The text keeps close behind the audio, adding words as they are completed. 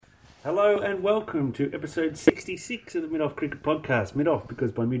Hello and welcome to episode 66 of the Mid-Off Cricket Podcast. Mid-Off,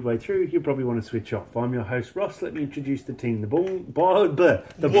 because by midway through, you probably want to switch off. I'm your host, Ross. Let me introduce the team. The boy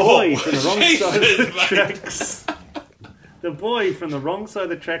from the wrong side of the tracks. The boy from the wrong side of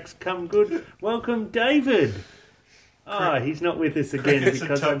the tracks, come good. Welcome, David. He's not with us again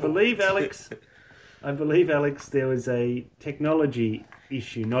because I believe, Alex, there was a technology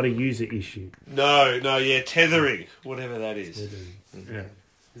issue, not a user issue. Tethering, whatever that is. Yeah.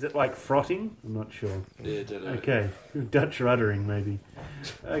 Is it like frotting? I'm not sure. Yeah, I don't know. Okay. Dutch ruddering, maybe.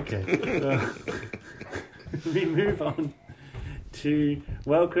 Okay. We move on to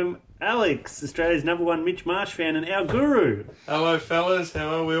welcome Alex, Australia's number one Mitch Marsh fan and our guru. Hello, fellas. How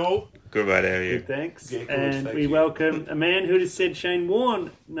are we all? Good, mate. How are you? Good, thanks. Yeah, good, and thank we you. welcome a man who just said Shane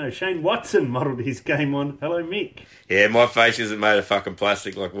Watson modelled his game on. Hello, Mick. Yeah, my face isn't made of fucking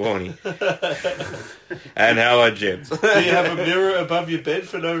plastic like Warney. And hello, gents. Do you have a mirror above your bed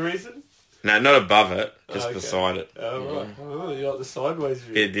for no reason? No, not above it, just Okay. beside it. Oh, right. Oh, you like the sideways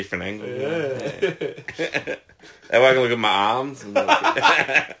view. Get a different angle. Yeah. That way I can look at my arms. And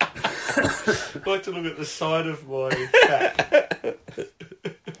I like to look at the side of my cat.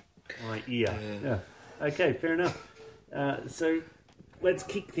 My ear. Yeah. Okay, fair enough. So let's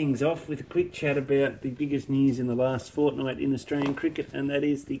kick things off with a quick chat about the biggest news in the last fortnight in Australian cricket, and that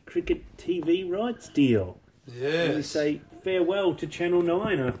is the cricket TV rights deal. And we Yes. say farewell to Channel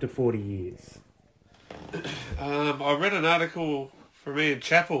 9 after 40 years. I read an article from Ian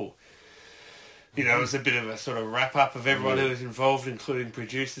Chappell. You know, it was a bit of a sort of wrap-up of everyone who was involved, including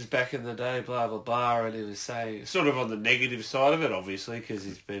producers back in the day, blah, blah, blah, and he was saying, sort of on the negative side of it, obviously, because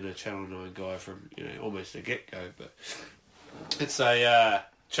he's been a Channel 9 guy from, almost the get-go, but it's a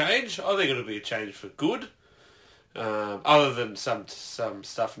change. I think it'll be a change for good, other than some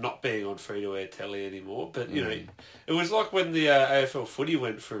stuff not being on free-to-air telly anymore, but, it was like when the AFL footy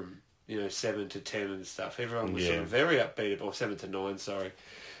went from, 7 to 10 and stuff. Everyone was sort of very upbeat about, or 7 to 9, sorry.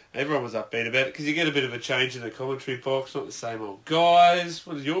 Everyone was upbeat about it because you get a bit of a change in the commentary box, not the same old guys.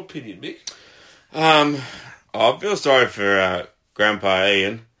 What is your opinion, Mick? I feel sorry for Grandpa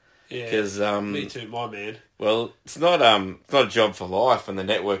Ian. Yeah, Because, me too, my man. well, it's not a job for life when the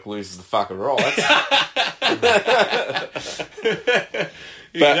network loses the fucking rights.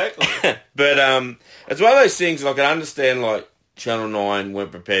 Exactly. But it's one of those things, like, I understand, like, Channel 9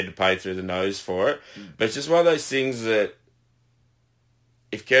 weren't prepared to pay through the nose for it, but it's just one of those things that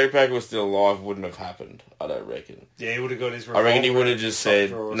if Kerry Packer was still alive, wouldn't have happened, I don't reckon. Yeah, he would have got his I reckon he revolver would have and just top said,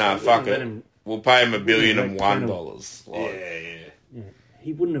 drawer or nah, something. fuck Let it. him- We'll pay him $1 Wouldn't billion have and let $1. Yeah, Like, Yeah.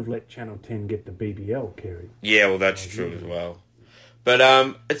 He wouldn't have let Channel 10 get the BBL, Kerry. yeah, well, that's true as well. But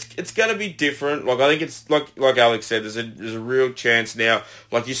it's going to be different. Like, I think it's like Alex said. There's a real chance now.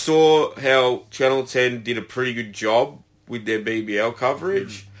 Like, you saw how Channel 10 did a pretty good job with their BBL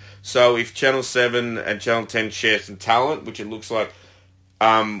coverage. So if Channel 7 and Channel 10 share some talent, which it looks like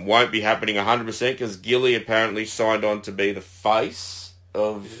won't be happening 100%, because Gilly apparently signed on to be the face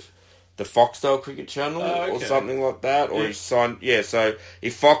of the Foxtel cricket channel or okay. something like that, or Yeah. he's signed. Yeah, so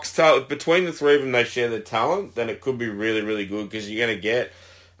if Foxtel, between the three of them, they share their talent, then it could be really, really good, because you're going to get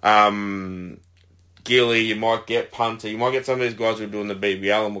Gilly, you might get Punter, you might get some of these guys who are doing the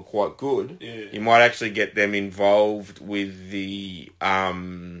BBL and were quite good. Yeah. You might actually get them involved with the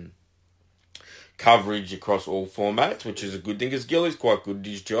coverage across all formats, which is a good thing, because Gilly's quite good at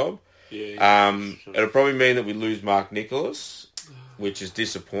his job. Yeah. It'll probably mean that we lose Mark Nicholas, which is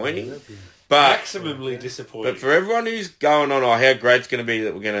disappointing. But Maximally disappointing. but for everyone who's going on, how great it's going to be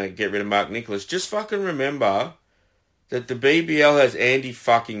that we're going to get rid of Mark Nicholas, just fucking remember that the BBL has Andy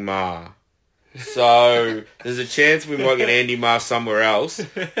fucking Marr. So there's a chance we might get Andy Marr somewhere else,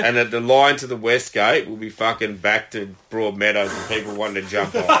 and that the line to the West Gate will be fucking back to Broadmeadows and people wanting to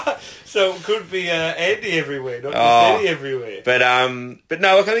jump off. So it could be Andy everywhere, not just Oh. Eddie everywhere. But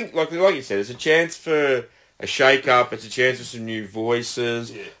no, look, I think like you said, it's a chance for a shake up. It's a chance for some new voices.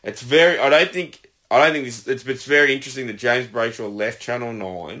 Yeah. It's very. I don't think this. It's very interesting that James Brayshaw left Channel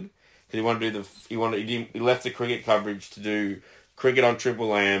 9 because he wanted to do he left the cricket coverage to do cricket on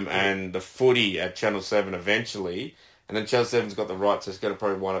Triple M and the footy at Channel 7 eventually. And then Channel 7's got the rights, so it's going to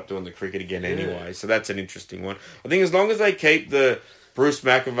probably wind up doing the cricket again anyway. So that's an interesting one. I think as long as they keep the Bruce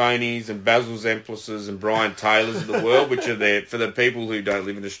McAvaney's and Basil Zemplises and Brian Taylors of the world, which are there for the people who don't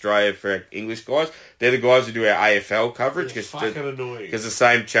live in Australia, for our English guys, they're the guys who do our AFL coverage. It's fucking annoying. Because the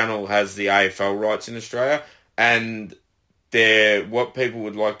same channel has the AFL rights in Australia. And they're what people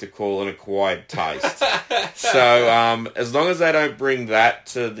would like to call an acquired taste. So as long as they don't bring that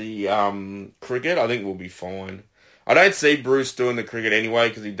to the cricket, I think we'll be fine. I don't see Bruce doing the cricket anyway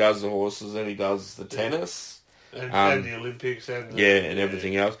because he does the horses and he does the tennis. And the Olympics and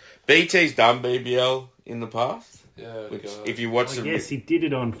everything else. BT's done BBL in the past. Yeah, Which, God. if you watch yes, he did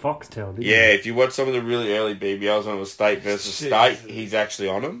it on Foxtel, didn't he? yeah, if you watch some of the really early BBLs when it was state versus state, he's actually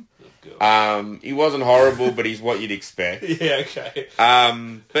on them. He wasn't horrible, but he's what you'd expect. Yeah, okay.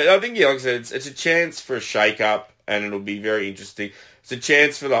 But I think, like I said, it's a chance for a shake-up, and it'll be very interesting. It's a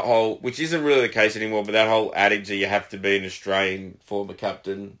chance for the whole, which isn't really the case anymore, but that whole adage that you have to be an Australian former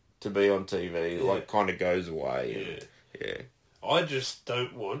captain to be on TV, kind of goes away. Yeah. I just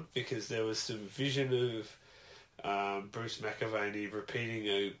don't want, because there was some vision of Bruce McAvaney repeating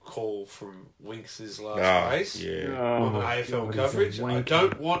a call from Winks' last race on AFL coverage. I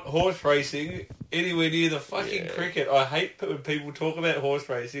don't want horse racing anywhere near the fucking cricket. I hate when people talk about horse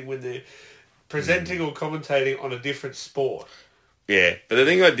racing when they're presenting or commentating on a different sport. Yeah, but the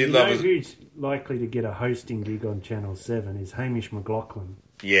thing I did love was... who's likely to get a hosting gig on Channel 7 is Hamish McLaughlin.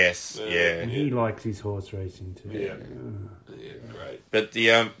 Yes, And he likes his horse racing too. Yeah, great. But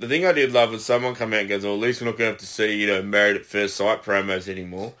the thing I did love was someone come out and goes, well, at least we're not going to have to see, Married at First Sight promos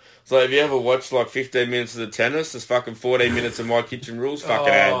anymore. So if you ever watched 15 minutes of the tennis, there's fucking 14 minutes of My Kitchen Rules fucking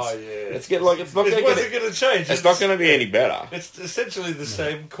ads. Yeah. It's not going to change. It's not going to be any better. It's essentially the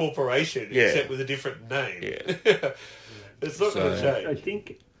same corporation, except with a different name. Yeah. It's not going to change. I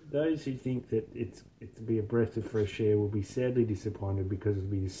think those who think that it's to be a breath of fresh air will be sadly disappointed because it'll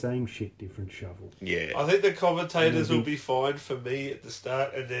be the same shit, different shovel. Yeah. I think the commentators will be fine for me at the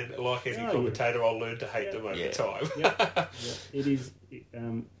start, and then, like any commentator, I'll learn to hate them over time. It is...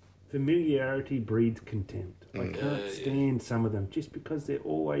 familiarity breeds contempt. I can't stand some of them just because they're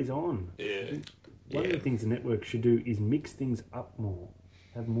always on. Yeah. One of the things the network should do is mix things up more.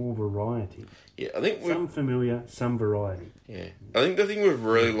 Have more variety. Yeah, I think some familiar, some variety. Yeah, I think the thing we've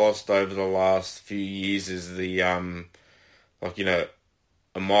really lost over the last few years is the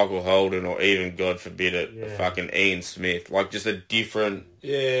a Michael Holden or even, God forbid it, a fucking Ian Smith, just a different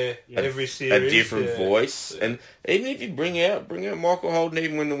every series, a different voice. And even if you bring out Michael Holden,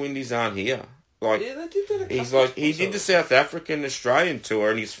 even when the Windies aren't here. They did that he did the South African Australian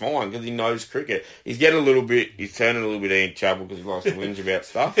tour and he's fine because he knows cricket. He's turning a little bit Ian Chappell because he likes to whinge about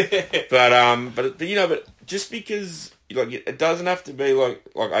stuff. But just because it doesn't have to be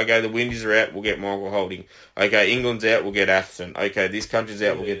okay, the Windies are out, we'll get Michael Holding. Okay, England's out, we'll get Atherton. Okay, this country's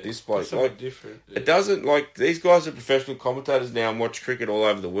out, we'll get this bloke. Different. It doesn't these guys are professional commentators now and watch cricket all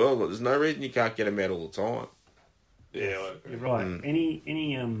over the world. There's no reason you can't get them out all the time. Yeah, you're right. Any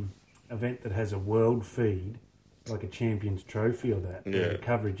event that has a world feed, like a Champions Trophy or that, where the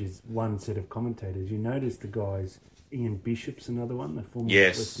coverage is one set of commentators, you notice the guys, Ian Bishop's another one, the former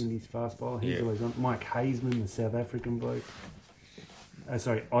West Indies fast bowler, he's always on. Mike Hazeman, the South African bloke.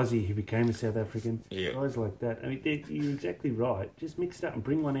 Aussie, who became a South African. Guys like that. I mean, you're exactly right. Just mix it up and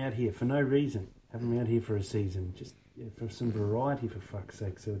bring one out here for no reason. Have them out here for a season. Just for some variety, for fuck's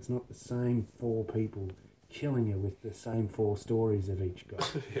sake, so it's not the same four people killing you with the same four stories of each guy.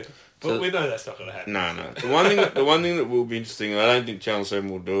 But we know that's not going to happen. No. The one thing that will be interesting, and I don't think Channel 7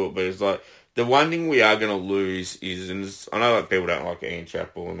 will do it, but it's the one thing we are going to lose is, and I know people don't like Ian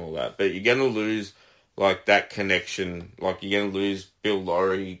Chappell and all that, but you're going to lose that connection. You're going to lose Bill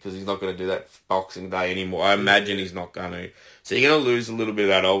Laurie because he's not going to do that Boxing Day anymore. I imagine he's not going to. So you're going to lose a little bit of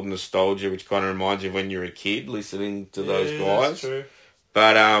that old nostalgia, which kind of reminds you of when you're a kid listening to those guys. That's true.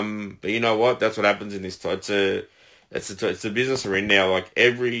 But you know what? That's what happens in this time. It's a business we're in now.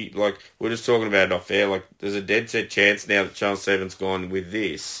 We're just talking about it off air. There's a dead set chance now that Channel 7's gone with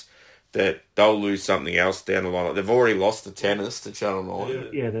this that they'll lose something else down the line. They've already lost the tennis to Channel 9.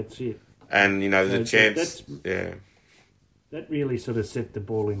 Yeah, that's it. And there's a chance. That really sort of set the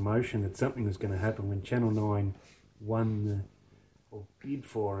ball in motion that something was going to happen when Channel 9 won or bid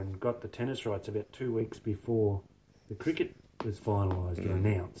for and got the tennis rights about 2 weeks before the cricket was finalised or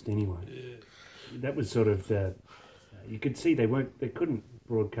announced anyway. That was sort of you could see they couldn't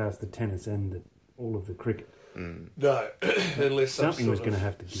broadcast the tennis and all of the cricket. No, unless something was going to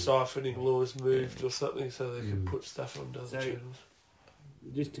have to give. Siphoning laws moved or something so they could put stuff on other channels.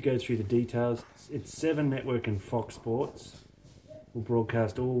 Just to go through the details, it's 7 Network and Fox Sports will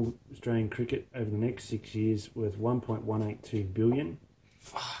broadcast all Australian cricket over the next 6 years worth $1.182 billion.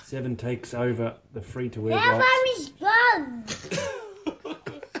 7 takes over the free-to-air rights.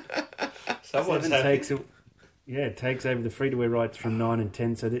 Takes over the free-to-air rights from 9 and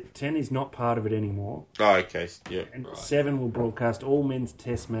 10, so that 10 is not part of it anymore. Oh, okay, yeah. And 7 will broadcast all men's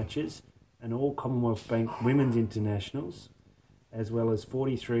test matches and all Commonwealth Bank women's internationals, as well as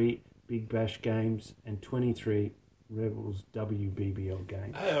 43 Big Bash games and 23 Rebels WBBL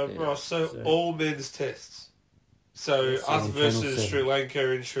games. Hey, Ross, so all men's tests? So That's us on versus Channel 7. Sri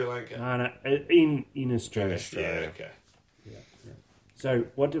Lanka in Sri Lanka. No, in Australia. Yeah, okay. Yeah. So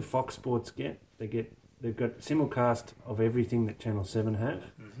what do Fox Sports get? They've got simulcast of everything that Channel 7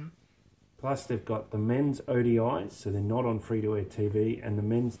 have. Mm-hmm. Plus they've got the men's ODIs, so they're not on free-to-air TV, and the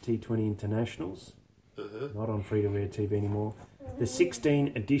men's T20 internationals, not on free-to-air TV anymore. The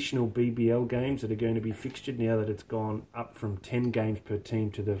 16 additional BBL games that are going to be fixtured now that it's gone up from 10 games per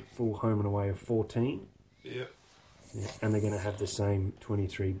team to the full home and away of 14. Yeah. Yeah, and they're going to have the same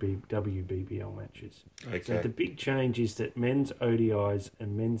 23 WBBL matches. Okay. So the big change is that men's ODIs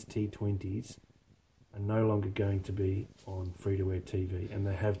and men's T20s are no longer going to be on free-to-air TV, and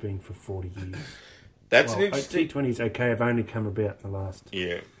they have been for 40 years. That's an interesting... T20s, okay, have only come about in the last...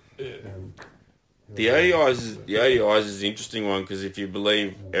 Yeah. Um, The ODIs is an interesting one because if you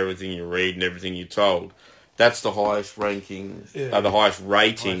believe everything you read and everything you're told, that's the highest ranking, the highest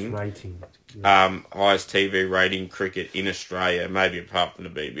rating, highest TV rating cricket in Australia, maybe apart from the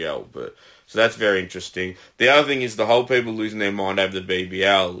BBL. But so that's very interesting. The other thing is the whole people losing their mind over the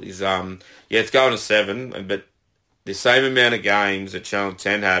BBL is it's going to 7, but the same amount of games that Channel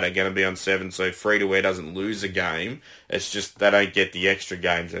 10 had are going to be on 7, so free to air doesn't lose a game. It's just they don't get the extra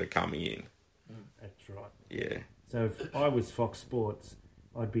games that are coming in. That's right. Yeah. So if I was Fox Sports,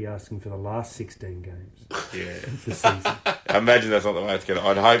 I'd be asking for the last 16 games. Yeah. The season. I imagine that's not the way it's going to...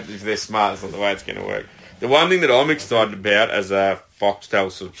 I'd hope if they're smart, it's not the way it's going to work. The one thing that I'm excited about as a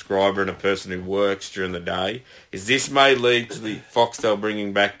Foxtel subscriber and a person who works during the day is this may lead to the Foxtel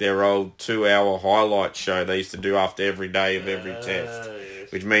bringing back their old 2-hour highlight show they used to do after every day of every test.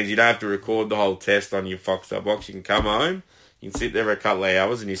 Yes. Which means you don't have to record the whole test on your Foxtel box. You can come home, you can sit there for a couple of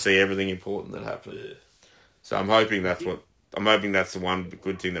hours and you see everything important that happened. Yeah. So I'm hoping that's the one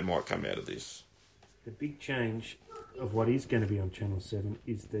good thing that might come out of this. The big change of what is going to be on Channel 7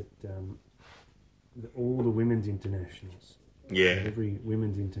 is that all the women's internationals. Yeah. Every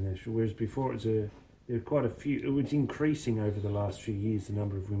women's international. Whereas before there were quite a few. It was increasing over the last few years, the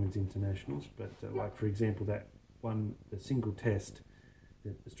number of women's internationals. But like, for example, that one, the single test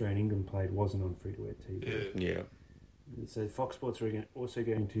that Australia and England played wasn't on free-to-air TV. Yeah. So Fox Sports are also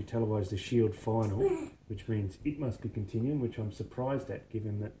going to televise the Shield final, which means it must be continuing, which I'm surprised at,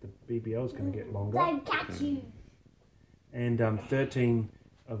 given that the BBL is going to get longer. Don't catch you. And 13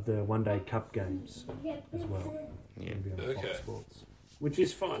 of the one-day cup games as well. Yeah. Going to be on Okay. Fox Sports, which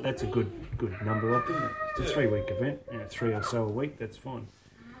is fine. That's a good number of them. It's a 3-week event, 3 or so a week. That's fine.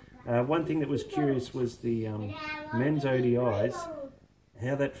 One thing that was curious was the men's ODIs.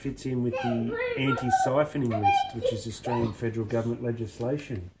 How that fits in with the anti-siphoning list, which is Australian federal government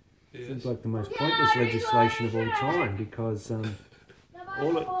legislation. Yes. Seems like the most pointless legislation of all time, because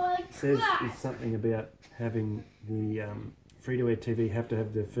all it says is something about having the free-to-air TV have to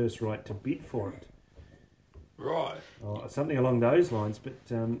have the first right to bid for it. Right. Or something along those lines. But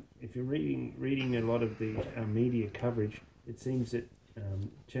if you're reading a lot of the media coverage, it seems that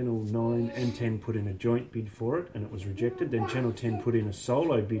Channel 9 and 10 put in a joint bid for it, and it was rejected. Then Channel 10 put in a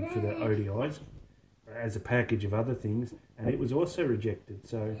solo bid for the ODIs as a package of other things, and it was also rejected.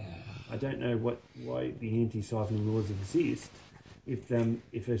 So I don't know why the anti-siphoning laws exist if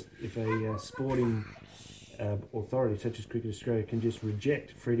a sporting authority such as Cricket Australia can just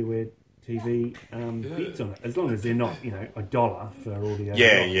reject free-to-air TV bids on it, as long as they're not, $1 for all the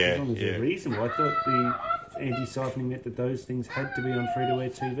ODIs. As long as they're reasonable. I thought the anti-siphoning meant that those things had to be on free-to-air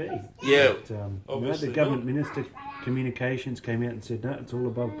TV. Yeah. But, the government minister communications came out and said, no, it's all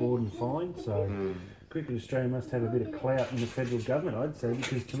above board and fine. So Cricket Australia must have a bit of clout in the federal government, I'd say,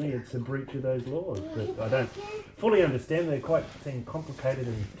 because to me it's a breach of those laws. But I don't fully understand. They quite seem complicated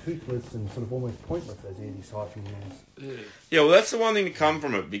and toothless and sort of almost pointless, those anti-siphoning laws. Yeah, well, that's the one thing to come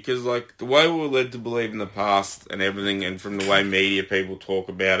from it, because, like, the way we were led to believe in the past and everything, and from the way media people talk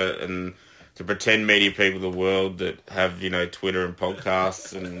about it, and the pretend media people of the world that have, Twitter and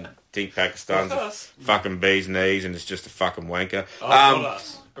podcasts and think Pakistan's a fucking bee's knees and it's just a fucking wanker.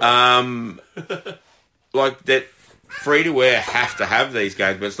 Like, that free-to-air have to have these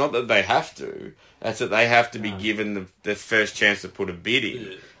games, but it's not that they have to. It's that they have to be given the first chance to put a bid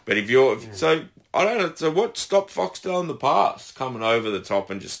in. Yeah. But so, I don't know, so what stopped Foxtel in the past coming over the top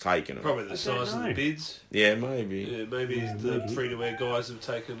and just taking it? Probably the size of the bids. Yeah, maybe. Yeah, maybe the free-to-air guys have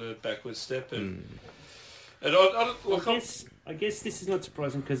taken a backward step. And I guess this is not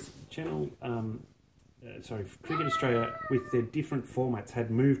surprising, because Cricket Australia, with their different formats, had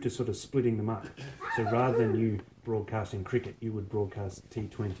moved to sort of splitting them up. So rather than you broadcasting cricket, you would broadcast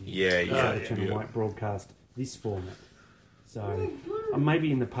T20. Yeah. The channel might broadcast this format. So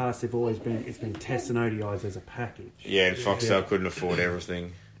maybe in the past it's been tests and ODIs as a package. Yeah, and Foxtel couldn't afford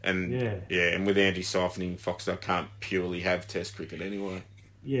everything. And and with anti-siphoning, Foxtel can't purely have Test cricket anyway.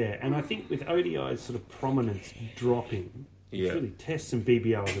 Yeah, and I think with ODI's sort of prominence dropping, it's really Tests and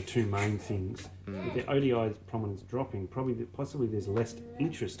BBL are the two main things. With the ODI's prominence dropping, possibly there's less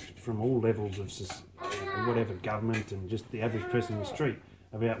interest from all levels of whatever government and just the average person in the street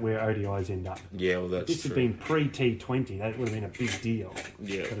about where ODIs end up. Yeah, well, that's if this true. had been pre-T20, that would have been a big deal.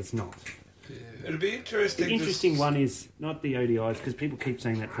 Yeah. But it's not. Yeah. It'd be interesting. The interesting one is not the ODIs, because people keep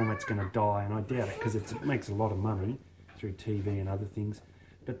saying that format's going to die, and I doubt it, because it makes a lot of money through TV and other things.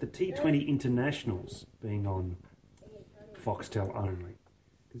 But the T20 internationals being on Foxtel only,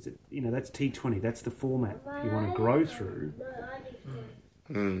 because that's T20, that's the format you want to grow through.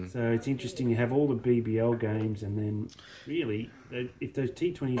 So it's interesting. You have all the BBL games, and then really, if those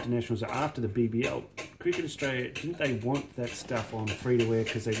T20 internationals are after the BBL, Cricket Australia, didn't they want that stuff on free to air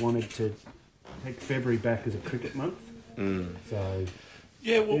because they wanted to take February back as a cricket month? So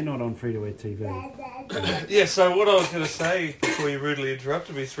they're not on free to air TV. Yeah. So what I was going to say before you rudely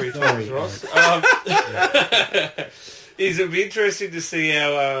interrupted me three times, Ross, is it'd be interesting to see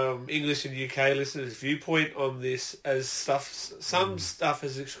our English and UK listeners' viewpoint on this, as some stuff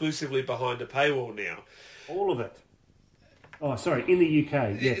is exclusively behind a paywall now. All of it. Oh, sorry, in the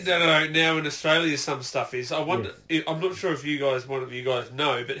UK, yes. No, now in Australia some stuff is. I wonder, I'm not sure if one of you guys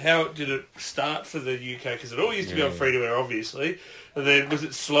know, but how did it start for the UK? Because it all used to be on free-to-air, obviously. And then was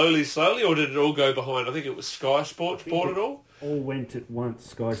it slowly, or did it all go behind? I think it was Sky Sports bought it all. All went at once,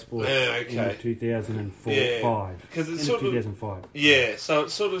 Sky Sports, in 2004, yeah. 5. Because it's sort of 2005. Yeah, so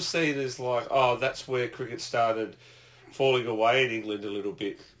it's sort of seen as like, that's where cricket started falling away in England a little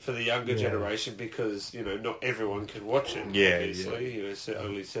bit for the younger generation, because not everyone can watch it. Obviously,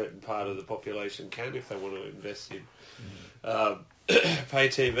 only a certain part of the population can if they want to invest in pay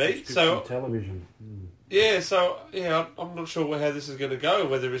TV. So television. I'm not sure how this is going to go.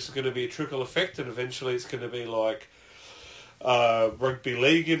 Whether it's going to be a trickle effect, and eventually it's going to be like rugby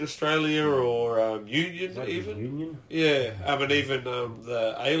league in Australia, or union even. Union? Yeah, even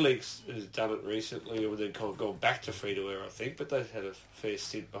the A-League's has done it recently, or they've kind of gone back to free-to-air, I think, but they've had a fair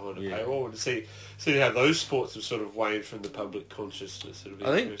stint behind a paywall. And see how those sports have sort of waned from the public consciousness. It'll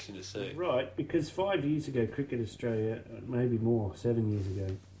be interesting to see. Right, because 5 years ago, Cricket Australia, maybe more, 7 years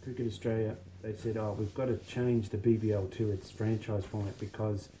ago, Cricket Australia, they said, we've got to change the BBL to its franchise format,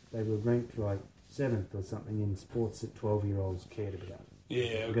 because they were ranked like 7th or something in sports that 12-year-olds cared about.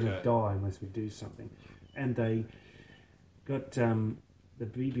 Yeah, We're going to die unless we do something. And they got the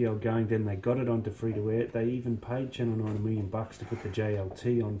BBL going, then they got it onto free-to-air. They even paid Channel 9 $1 million to put the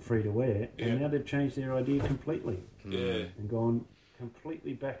JLT on free-to-air, and now they've changed their idea completely. Yeah. And gone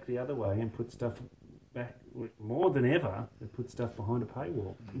completely back the other way and put stuff back, more than ever, they put stuff behind a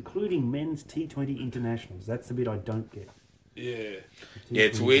paywall, including men's T20 internationals. That's the bit I don't get. Yeah. Yeah,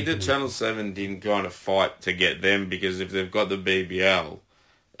 it's weird that Channel 7 didn't kind of fight to get them, because if they've got the BBL,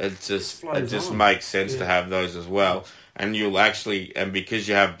 it just makes sense to have those as well. And you'll actually, and because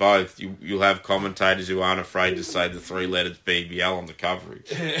you have both, you'll have commentators who aren't afraid to say the 3 letters BBL on the coverage.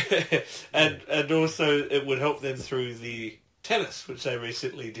 and also it would help them through the tennis, which they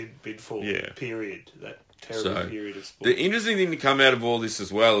recently did bid for, period. That terrible period of sport. The interesting thing to come out of all this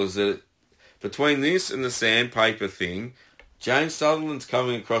as well is that between this and the sandpaper thing, James Sutherland's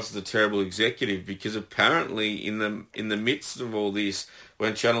coming across as a terrible executive, because apparently in the midst of all this,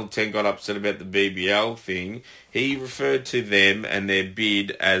 when Channel 10 got upset about the BBL thing, he referred to them and their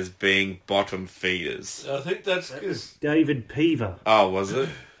bid as being bottom feeders. I think that was David Peaver. Oh, was it?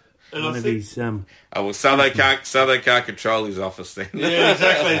 And one of these... so they can't control his office then. Yeah,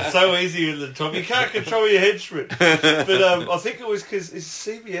 exactly. It's so easy at the top. You can't control your henchman. But I think it was because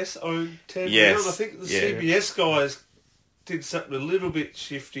CBS owned 10 Yes. and I think the CBS guys did something a little bit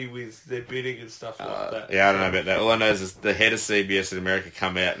shifty with their bidding and stuff like that. Yeah, I don't know about that. All I know is the head of CBS in America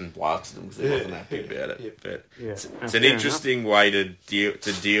come out and blasted them because he wasn't happy about it. But it's an interesting way to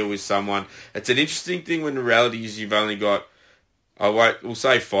deal with someone. It's an interesting thing when the reality is you've only got, we'll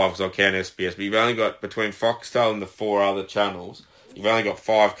say 5 because I'll count SBS, but you've only got, between Foxtel and the 4 other channels, you've only got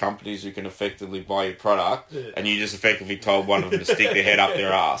 5 companies who can effectively buy your product, and you just effectively told one of them to stick their head up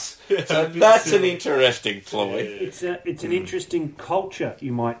their ass. So that's an interesting ploy. It's an interesting culture,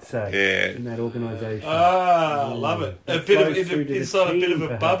 you might say, in that organisation. I love it. Inside a bit of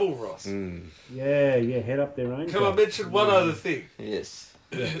a bubble, Ross. Yeah, head up their own. Can I mention one other thing? Yes.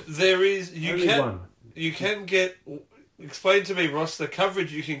 There is, you can get... Explain to me, Ross, the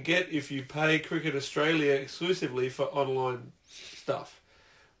coverage you can get if you pay Cricket Australia exclusively for online stuff.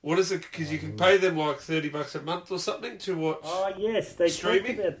 What is it? Because you can pay them like $30 a month or something to watch. Oh yes, they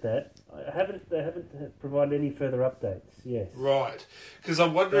streaming. talked about that. They haven't provided any further updates. Yes. Right. Because I'm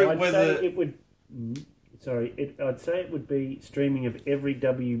So wondering I'd whether... say it would. I'd say it would be streaming of every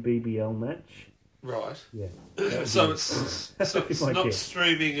WBBL match. Right. Yeah. So it's my not guess.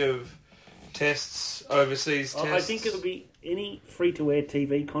 streaming of tests, overseas tests? I think it'll be any free-to-air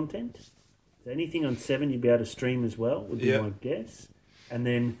TV content. So anything on 7 you'd be able to stream as well, would be my guess. And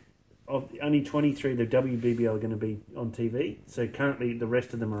then only 23 of the WBBL are going to be on TV. So currently the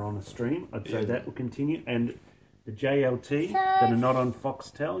rest of them are on a stream. I'd say that will continue. And the JLT that are not on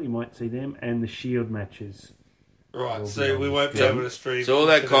Foxtel, you might see them. And the Shield matches. Right, so we won't be Yeah. able to stream... So all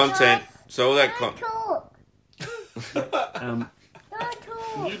that content... Talk.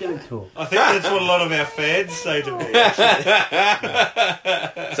 You don't talk. I think that's what a lot of our fans say to me.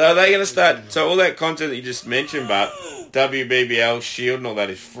 So are they going to start... So all that content that you just mentioned, but WBBL, Shield and all that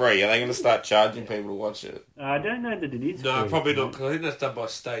is free. Are they going to start charging people to watch it? I don't know that it is. No, free. probably not, because I think that's done by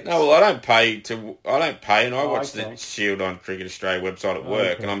states. No, well, I don't pay, and I watch okay. the Shield on Cricket Australia website at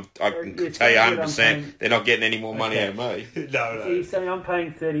work, okay. and I can It's tell you not that 100% I'm paying- they're not getting any more money out of me. No. So you say I'm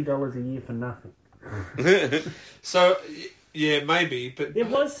paying $30 a year for nothing. So, yeah, maybe, but... There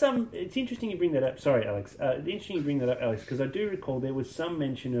was some... It's interesting you bring that up. Sorry, Alex. It's interesting you bring that up, Alex, because I do recall there was some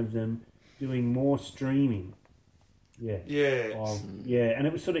mention of them doing more streaming. Yeah. Yeah. And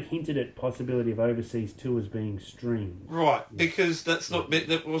it was sort of hinted at possibility of overseas tours being streamed. Right, because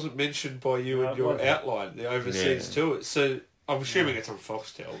that wasn't mentioned by you in your wasn't. outline, the overseas tours. So I'm assuming it's on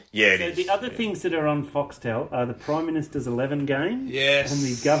Foxtel. Yeah, it So is. the other things that are on Foxtel are the Prime Minister's 11 game. Yes. And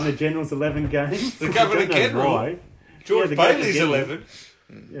the Governor General's 11 game. The Governor General? Why. George the Governor Bailey's General. 11.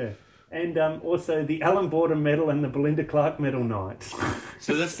 Yeah. And also the Alan Border Medal and the Belinda Clark Medal nights.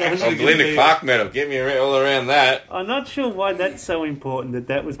 So that's Oh, actually going to Belinda be... Clark medal. Get me all around that. I'm not sure why that's so important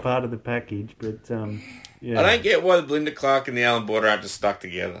that was part of the package, but yeah. I don't get why the Belinda Clark and the Alan Border aren't just stuck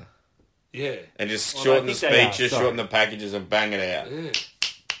together. Yeah. And just Well, shorten I the think they are, speeches, sorry. shorten the packages and bang it out. Yeah.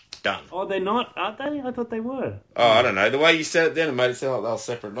 Done. Oh, they're not, are they? I thought they were. Oh, I don't know. The way you said it then, it made it sound like they were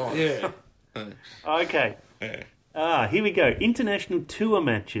separate nights. Yeah. Okay. Yeah. Here we go. International tour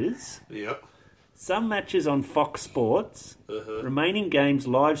matches. Yep. Some matches on Fox Sports. Uh-huh. Remaining games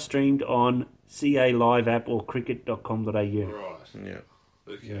live streamed on CA Live app or cricket.com.au. Right. Yeah.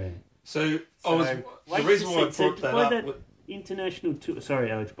 Okay. Yeah. So, the wait reason to why I see- brought that by up... international tour.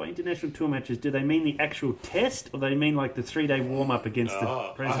 Sorry, Alex. By international tour matches, do they mean the actual test, or they mean like the 3-day warm up against the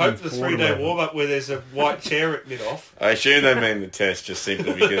I president's hope the board or 3-day whatever? warm-up where there's a white chair at mid-off. I assume they mean the test just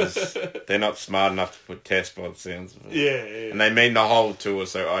simply because they're not smart enough to put test by the sounds of it. Yeah. And they mean the whole tour,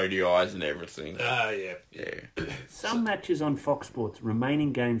 so ODIs and everything. Yeah. Yeah. Some matches on Fox Sports,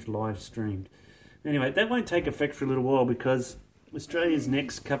 remaining games live streamed. Anyway, that won't take effect for a little while because Australia's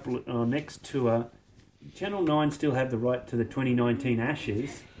next tour, Channel 9 still have the right to the 2019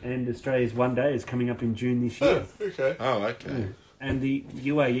 Ashes, and Australia's one day is coming up in June this year. Okay. Oh, okay. And the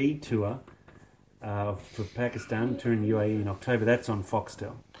UAE tour for Pakistan, touring the UAE in October, that's on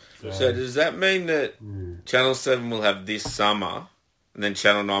Foxtel. So does that mean that Channel 7 will have this summer, and then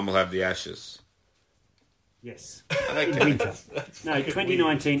Channel 9 will have the Ashes? Yes. Okay. In winter. No,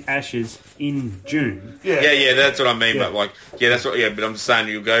 2019 Ashes in June. Yeah, that's what I mean. Yeah. But but I'm just saying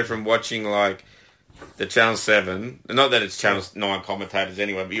you'll go from watching like the Channel 7, not that it's Channel 9 commentators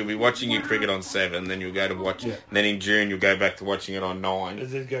anyway, but you'll be watching your cricket on 7, then you'll go to watch, and then in June you'll go back to watching it on 9, And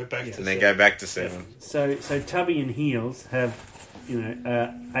then go back to and then go back to 7. So Tubby and Heels have,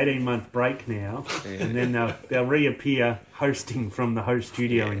 18-month break now, and then they'll reappear hosting from the host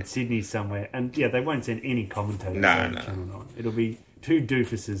studio in Sydney somewhere, and they won't send any commentators on Channel 9. It'll be two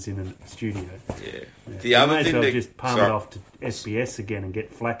doofuses in a studio. Yeah. Yeah. The other may as thing well that just palm it off to SBS again and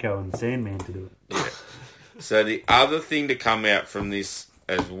get Flacco and Sandman to do it. So the other thing to come out from this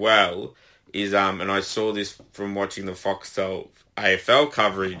as well is, and I saw this from watching the Foxtel AFL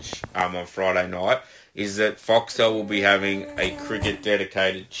coverage on Friday night, is that Foxtel will be having a cricket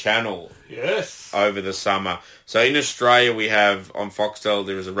dedicated channel Yes. over the summer. So in Australia we have on Foxtel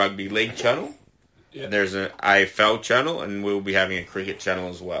there is a rugby league channel, and there's an AFL channel, and we'll be having a cricket channel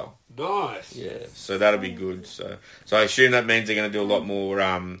as well. Nice. Yeah, so that'll be good. So I assume that means they're going to do a lot more.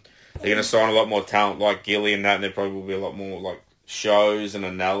 They're going to sign a lot more talent like Gilly and that, and there probably will be a lot more like shows and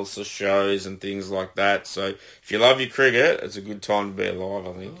analysis shows and things like that. So if you love your cricket, it's a good time to be alive,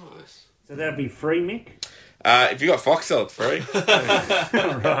 I think. Nice. So that'll be free, Mick? If you got Foxtel, it's free.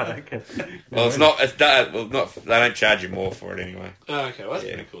 Right, okay. Well, it's not. It's that. Well, not. They don't charge you more for it anyway. Oh, okay, well, that's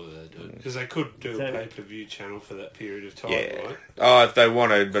pretty cool that they do it. Because they could do So- a pay-per-view channel for that period of time, Yeah. right? Oh, if they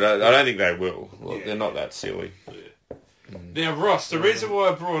wanted, but I don't think they will. Well, they're not that silly. Now, Ross, the reason why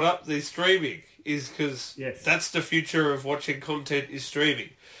I brought up the streaming is because Yes. that's the future of watching content is streaming.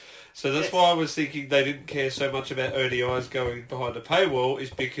 So that's why I was thinking they didn't care so much about ODIs going behind a paywall, is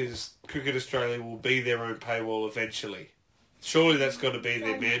because Cricket Australia will be their own paywall eventually. Surely that's got to be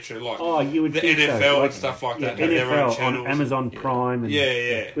their mantra, like you would the think NFL so. and stuff like that. Yeah, Have their own NFL on channels. Amazon Prime and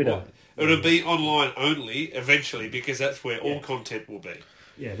Twitter. Well, it'll be online only eventually because that's where all content will be.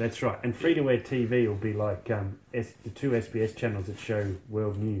 Yeah, that's right. And free-to-air TV will be like the two SBS channels that show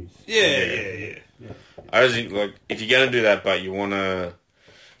world news. Yeah. I just think, like, if you're going to do that, but you want to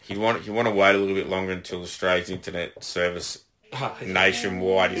wait a little bit longer until Australia's internet service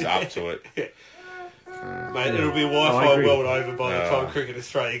nationwide is up to it. Mate, it'll be Wi-Fi world over by the time Cricket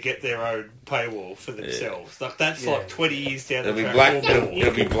Australia get their own paywall for themselves. Like that's like 20 years down the track.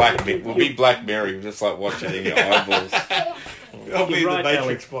 It'll be Black Mirror. We'll just like watch it in your eyeballs. I'll be in right, the Matrix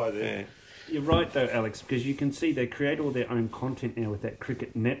Alex. by then. Yeah. You're right, though, Alex, because you can see they create all their own content now with that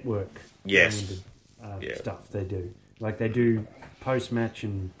Cricket Network Yes. stuff they do. Like they do post-match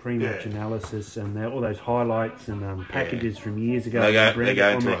and pre-match analysis and all those highlights and packages from years ago. They go bring it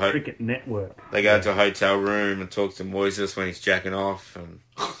on into that a Cricket Network. They go to a hotel room and talk to Moises when he's jacking off and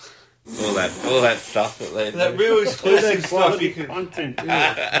all that stuff that they do. That real exclusive stuff Quality you can... content.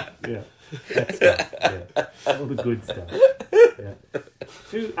 Yeah. That stuff. Yeah. All the good stuff. Yeah.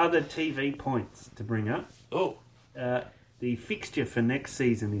 Two other TV points to bring up. Oh. The fixture for next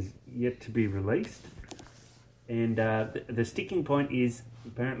season is yet to be released. And the sticking point is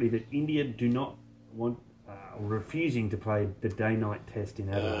apparently that India do not want, refusing to play the day-night test in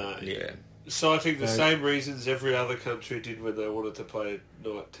Adelaide. Citing the same reasons every other country did when they wanted to play a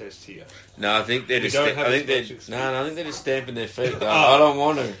night test here. No, I think they're just. I think they're just stamping their feet. I don't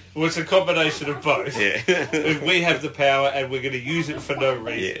want to. Well, it's a combination of both. Yeah. We have the power, and we're going to use it for no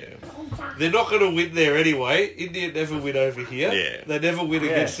reason. Yeah. They're not going to win there anyway. India never win over here. Yeah. They never win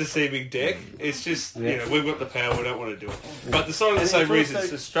against the seeming deck. It's just, we've got the power, we don't want to do it. But the sort of the same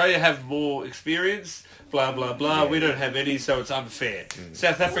reasons. Australia have more experience, blah, blah, blah. We don't have any, so it's unfair.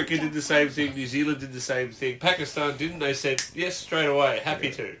 South Africa did the same thing. New Zealand did the same thing. Pakistan didn't. They said, yes, straight away.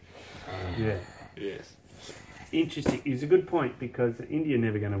 Happy to. Yeah. Yes. Interesting. It's a good point because India are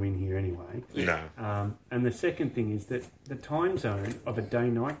never going to win here anyway. No. And the second thing is that the time zone of a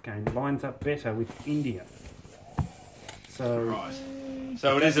day-night game lines up better with India. So, Right.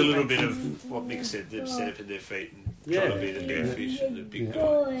 So it is a little bit of what Mick said, them stamping their feet and trying to be the big fish and the big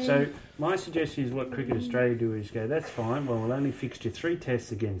guy. So my suggestion is what Cricket Australia do is go, that's fine, well, we'll only fixture 3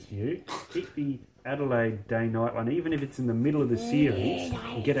 tests against you. Keep the Adelaide day-night one, even if it's in the middle of the series,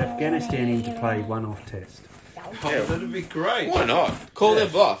 and get Afghanistan in to play one-off test. Oh, that'd be great. Why not? Call their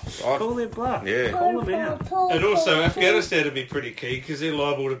bluff. Call their bluff. Yeah. Call them out. And also, Afghanistan would be pretty key because they're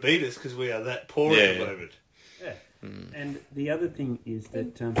liable to beat us because we are that poor at the moment. Yeah. And the other thing is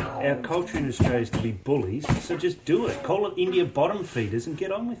that our culture in Australia is to be bullies, so just do it. Call it India bottom feeders and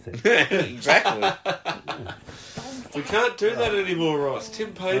get on with it. Exactly. We can't do that anymore, Ross.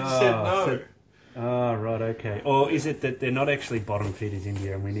 Tim Payne said no. Right, okay. Or is it that they're not actually bottom feeders,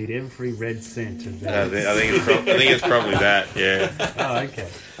 India, and we need every red cent of that? I think it's probably that, yeah. Oh, okay.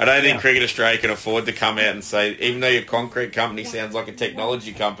 I don't think Cricket Australia can afford to come out and say, even though your concrete company sounds like a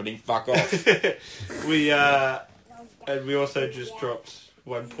technology company, fuck off. And we also just dropped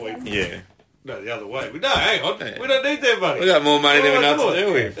 1 point. Yeah. No, the other way. No, hang on. We don't need their money. We got more money than we know what to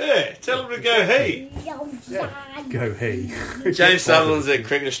do with. Yeah, tell them to go he. Go he. James Sutherland's at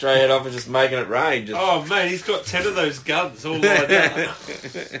Cricket Australia head office just making it rain. Oh, man, he's got 10 of those guns all lined up.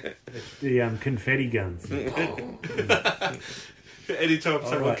 The confetti guns. Anytime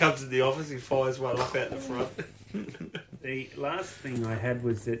someone comes in the office, he fires one up out the front. The last thing I had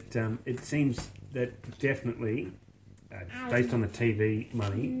was that it seems that definitely, based on the TV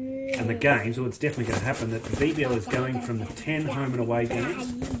money and the games, it's definitely going to happen that the BBL is going from the 10 home and away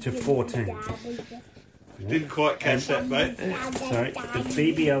games to 14. Didn't quite catch that, mate. Sorry, the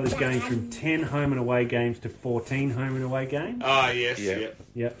BBL is going from 10 home and away games to 14 home and away games. Ah, yes,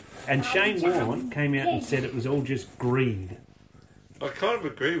 Yep. And Shane Warne came out and said it was all just greed. I kind of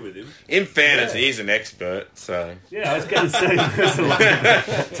agree with him. In fairness, he's an expert, so... Yeah, I was going to say that's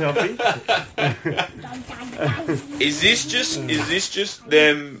a topic. Is this just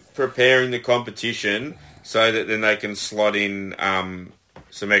them preparing the competition so that then they can slot in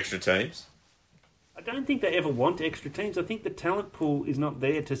some extra teams? I don't think they ever want extra teams. I think the talent pool is not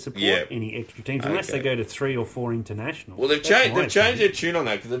there to support any extra teams unless they go to 3 or 4 internationals. Well, they've changed their tune on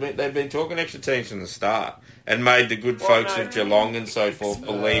that because they've been talking extra teams from the start and made the good folks of Geelong and so forth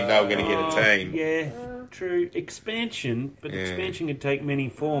believe they were going to get a team. Yeah, true. Expansion, but expansion can take many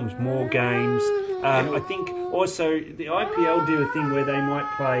forms. More games. I think also the IPL do a thing where they might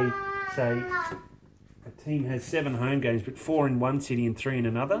play, say, a team has 7 home games, but 4 in one city and 3 in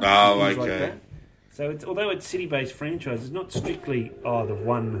another. Oh, things like okay. that. So although it's city-based franchise, it's not strictly the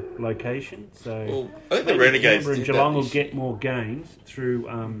one location. So Well, I think the maybe Renegades Canberra and did Geelong that will this- get more games through.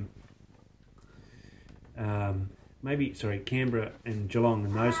 Canberra and Geelong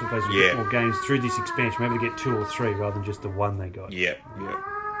and those sort of places will get Yeah. more games through this expansion. Maybe they get 2 or 3 rather than just the one they got. Yeah.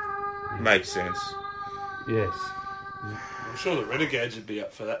 Makes sense. Yes. I'm sure the Renegades would be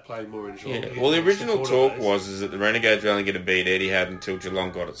up for that, playing more in Geelong. Yeah. Well, the original Supporter talk base. was that the Renegades were only going to beat Etihad until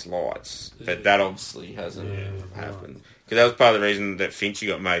Geelong got its lights, but that obviously hasn't happened. Because that was part of the reason that Finchy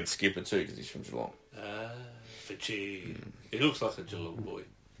got made skipper too, because he's from Geelong. Finchy. He looks like a Geelong boy.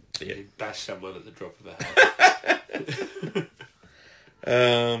 Yeah. He bashed someone at the drop of a hat.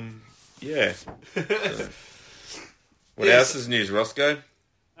 Yeah. What else is news, Roscoe?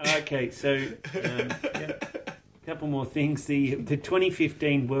 Okay, so a couple more things. The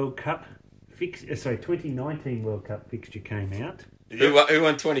 2015 World Cup 2019 World Cup fixture came out. Who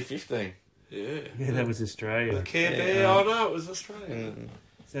won 2015? Yeah. Yeah, that was Australia. Care Bear. Oh no, it was Australia.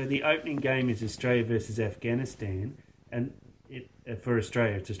 So the opening game is Australia versus Afghanistan, and for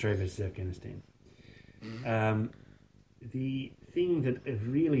Australia, it's Australia versus Afghanistan. The thing that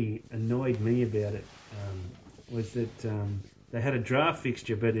really annoyed me about it was that they had a draft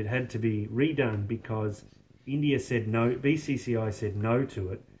fixture, but it had to be redone because India said no. BCCI said no to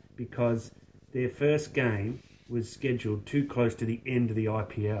it because their first game was scheduled too close to the end of the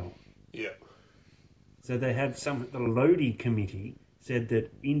IPL. Yeah. So they have the Lodi committee said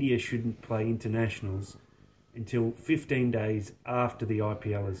that India shouldn't play internationals until 15 days after the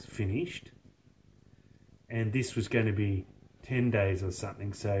IPL is finished. And this was going to be 10 days or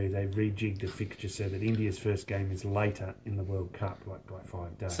something, so they rejigged the fixture so that India's first game is later in the World Cup, like by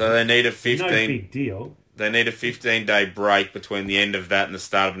 5 days. So they need a No 15. big deal. They need a 15-day break between the end of that and the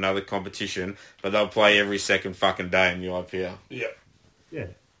start of another competition, but they'll play every second fucking day in the IPL. Yeah. Yeah.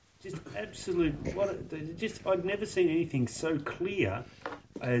 Just absolute... I'd never seen anything so clear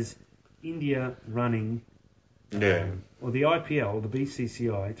as India running... or the IPL, the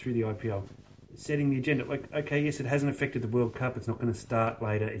BCCI, through the IPL, setting the agenda. Like, okay, yes, it hasn't affected the World Cup. It's not going to start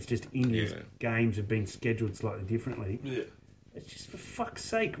later. It's just India's games have been scheduled slightly differently. Yeah. It's just, for fuck's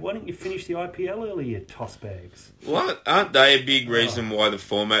sake, why don't you finish the IPL early, you toss bags? Well, aren't they a big reason why the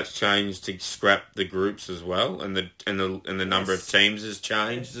format's changed to scrap the groups as well, and the number of teams has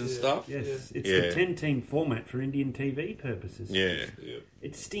changed and stuff? Yes, it's the 10-team format for Indian TV purposes. Yeah.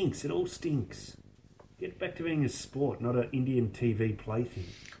 It stinks. It all stinks. Get back to being a sport, not an Indian TV plaything.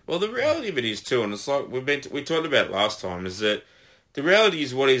 Well, the reality of it is too, and it's like we talked about last time, is that the reality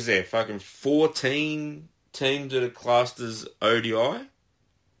is, what is there? Fucking 14 teams that are classed as ODI? Oh,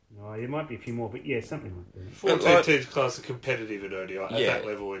 there might be a few more, but yeah, something like that. 14 teams class are competitive in ODI at that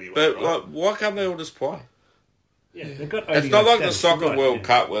level anyway. But right? like, why can't they all just play? Yeah, they've got It's ODI not like the status, Soccer right, World yeah.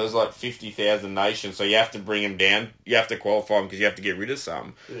 Cup where there's like 50,000 nations, so you have to bring them down. You have to qualify them because you have to get rid of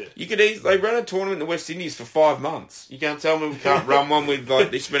some. Yeah. You could they run a tournament in the West Indies for 5 months. You can't tell me we can't run one with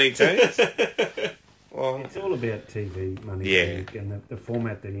like this many teams. Well, It's all about TV money, Yeah. and the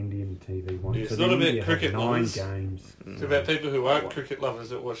format that Indian TV wants. Yeah, it's so not then about India cricket have 9 lovers. games. It's about people who aren't cricket lovers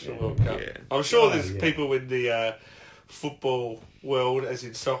that watch the World Cup. Yeah. I'm sure Oh, there's yeah. people in the football world, as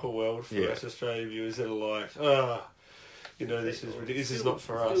in soccer world, for Yeah. us Australian viewers that are like, this is ridiculous. This is not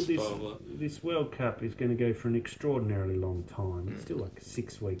for us. Still, Blah, blah, blah. this World Cup is going to go for an extraordinarily long time. It's still like a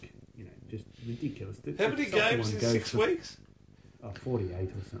 6-week, just ridiculous. How many games in 6 weeks? 48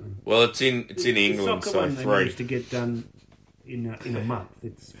 or something. well, it's in The England, soccer so one they managed 3. to get done in a month.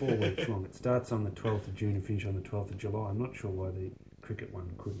 It's 4 weeks long. It starts on the 12th of June and finishes on the 12th of July. I'm not sure why the cricket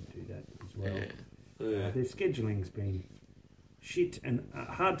one couldn't do that as well. Yeah. Their scheduling's been shit and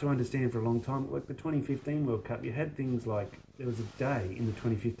hard to understand for a long time. Like the 2015 World Cup, you had things like there was a day in the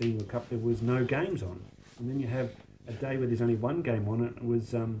 2015 World Cup there was no games on, and then you have a day where there's only one game on it. It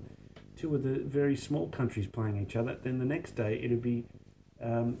was 2 of the very small countries playing each other. Then the next day it'd be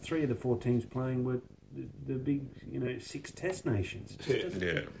 3 of the 4 teams playing with the big 6 test nations. It just doesn't-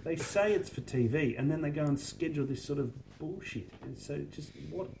 Yeah. They say it's for TV, and then they go and schedule this sort of bullshit. And so just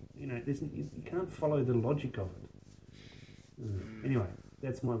you can't follow the logic of it. Anyway,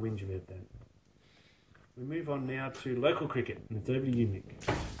 that's my whinge about that. We move on now to local cricket, and it's over to you, Nick.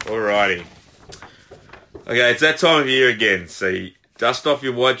 Alrighty. Okay, it's that time of year again, so you dust off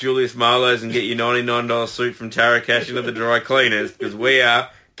your white Julius Marlowe's and get your $99 suit from Tara Cash into the dry cleaners, because we are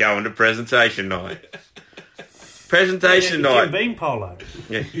going to presentation night. Presentation Jim night. Beam Polo.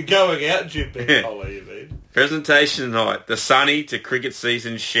 You're going out, Jim Ben Polo, you mean? Presentation night. The sunny to cricket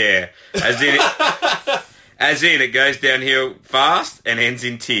season share. As in it goes downhill fast and ends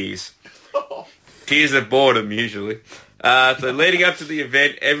in tears. Tears of boredom, usually. So leading up to the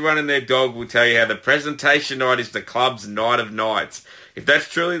event, everyone and their dog will tell you how the presentation night is the club's night of nights. If that's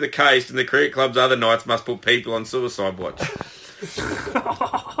truly the case, then the cricket club's other nights must put people on suicide watch.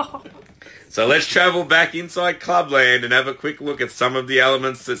 So let's travel back inside Clubland and have a quick look at some of the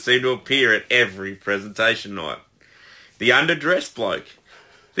elements that seem to appear at every presentation night. The underdressed bloke.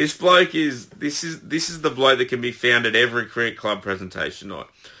 This is the bloke that can be found at every cricket club presentation night.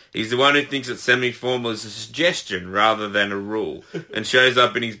 He's the one who thinks that semi-formal is a suggestion rather than a rule, and shows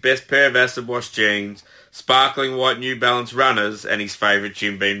up in his best pair of acid wash jeans, sparkling white New Balance runners, and his favourite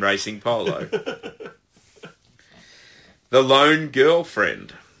Jim Beam Racing polo. The lone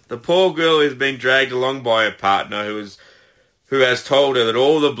girlfriend. The poor girl has been dragged along by her partner who has told her that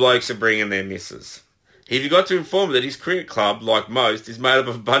all the blokes are bringing their missus. He forgot to inform her that his cricket club, like most, is made up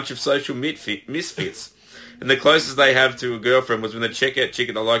of a bunch of social misfits. And the closest they have to a girlfriend was when the checkout chick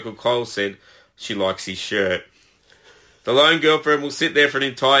at the local Coles said she likes his shirt. The lone girlfriend will sit there for an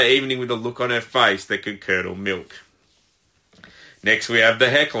entire evening with a look on her face that could curdle milk. Next we have the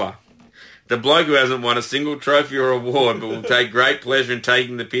heckler. The bloke who hasn't won a single trophy or award but will take great pleasure in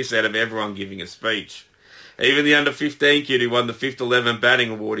taking the piss out of everyone giving a speech. Even the under-15 kid who won the 5th 11 batting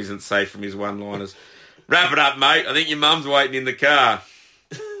award isn't safe from his one-liners. Wrap it up, mate. I think your mum's waiting in the car.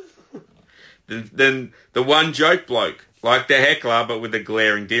 Then the one joke bloke, like the heckler, but with a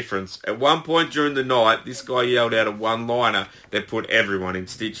glaring difference. At one point during the night, this guy yelled out a one-liner that put everyone in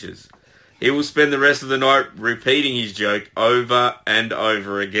stitches. He will spend the rest of the night repeating his joke over and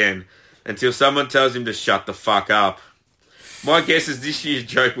over again until someone tells him to shut the fuck up. My guess is this year's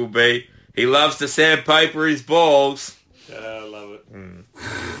joke will be, he loves to sandpaper his balls. I love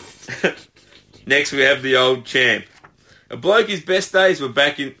it. Next we have the old champ. A bloke whose best days were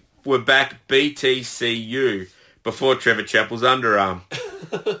back BTCU before Trevor Chappell's underarm.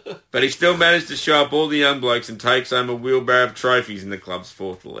 But he still managed to show up all the young blokes and takes home a wheelbarrow of trophies in the club's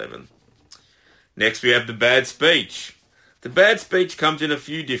 4th 11. Next we have the bad speech. The bad speech comes in a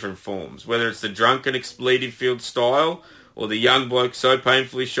few different forms, whether it's the drunken expletive-filled style or the young bloke so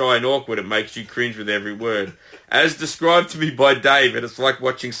painfully shy and awkward it makes you cringe with every word. As described to me by David, it's like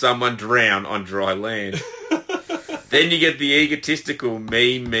watching someone drown on dry land. Then you get the egotistical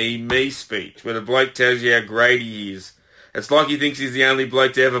me speech, where the bloke tells you how great he is. It's like he thinks he's the only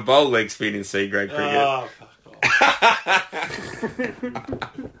bloke to ever bowl leg spin in C-grade cricket. Oh, fuck off.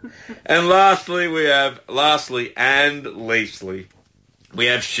 And lastly and leastly, we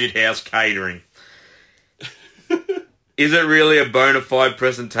have shithouse catering. Is it really a bona fide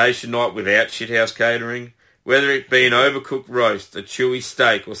presentation night without shithouse catering? Whether it be an overcooked roast, a chewy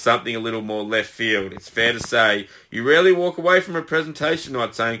steak, or something a little more left field, it's fair to say you rarely walk away from a presentation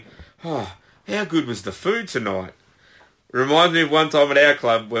night saying, oh, how good was the food tonight? It reminds me of one time at our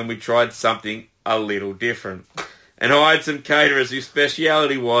club when we tried something a little different and hired some caterers whose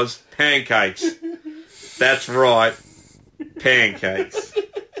speciality was pancakes. That's right, pancakes.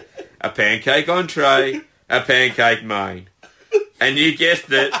 A pancake entree, a pancake main. And you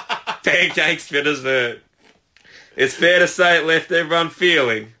guessed it, pancakes for dessert. It's fair to say it left everyone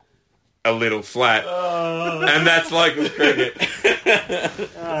feeling a little flat. And that's local cricket.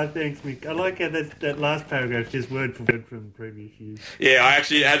 Thanks, Mick. I like how that last paragraph is just word for word from previous years. Yeah, I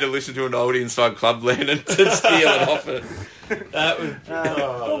actually had to listen to an oldie inside Clubland and to steal it off it.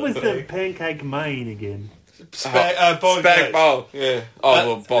 What was the pancake main again? Spag bowl, yeah.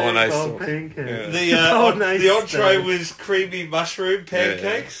 Bolognese Bowl sauce. pancake. Yeah. The entree was creamy mushroom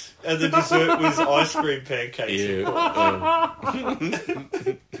pancakes, and the dessert was ice cream pancakes. Yeah.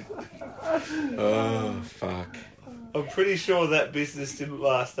 Oh, fuck. I'm pretty sure that business didn't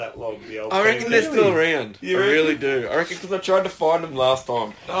last that long. The old I reckon they're still around. I really do. I reckon because I tried to find them last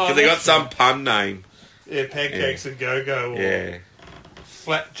time. Because they got some pun name. Yeah, pancakes and go-go. Or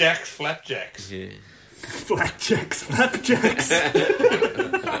flapjacks. Yeah. Flapjacks.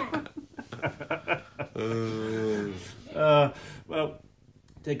 Well,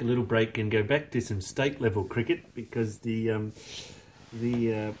 take a little break and go back to some state level cricket because the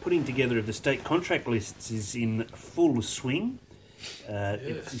putting together of the state contract lists is in full swing.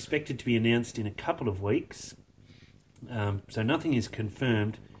 It's expected to be announced in a couple of weeks, so nothing is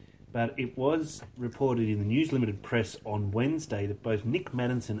confirmed. But it was reported in the News Limited press on Wednesday that both Nick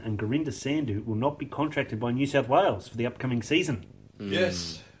Maddinson and Gurinder Sandhu will not be contracted by New South Wales for the upcoming season.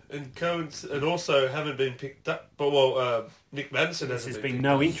 Yes, and also haven't been picked up. But Nick Maddinson hasn't. There's been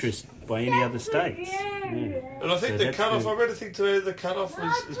no interest by any other states. Yeah. And I think the cut-off, I read a thing to the cut-off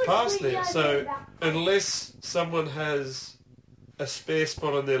is past now. So unless someone has a spare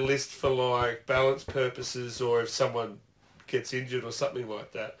spot on their list for like balance purposes, or if someone gets injured or something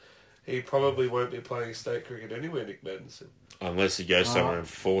like that, he probably won't be playing state cricket anywhere, Nick Maddinson. Unless he goes somewhere and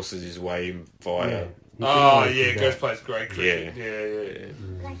forces his way in via... Goes plays grade cricket.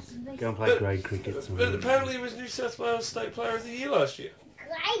 Yeah. Go and play grade cricket. But apparently he was New South Wales State Player of the Year last year.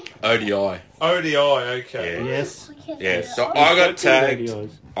 ODI. ODI, okay. Yeah. Yes. Yeah, so I got tagged,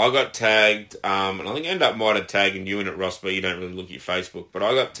 and I think I ended up might have tagging you in it, Ross, but you don't really look at your Facebook, but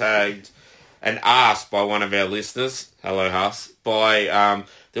I got tagged and asked by one of our listeners, hello Huss, by,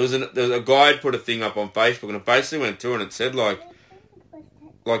 there was a guy had put a thing up on Facebook, and it basically went through and it said, like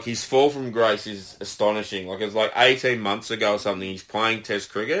his fall from grace is astonishing. Like, it was like 18 months ago or something, he's playing Test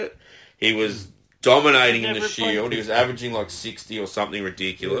cricket, he was dominating in the Shield, he was averaging like 60 or something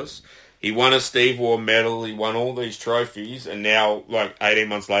ridiculous. He won a Steve Waugh medal, he won all these trophies, and now, like, 18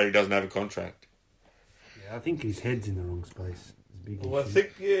 months later, he doesn't have a contract. Yeah, I think his head's in the wrong space. Well, I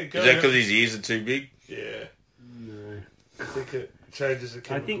think, Is that because his ears are too big? Yeah. No. I think it changes the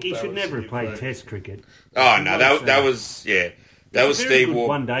chemical I think he should balance never in have your played brain. Test cricket. Oh, no, that was, yeah. That was He's a very Steve good Waugh.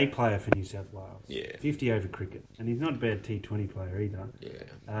 one-day player for New South Wales. Yeah. 50 over cricket. And he's not a bad T20 player either.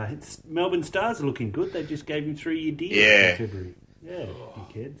 Yeah. Melbourne Stars are looking good. They just gave him 3-year deal in February. Yeah,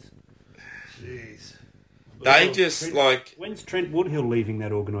 dickheads. Jeez. They just, like... When's Trent Woodhill leaving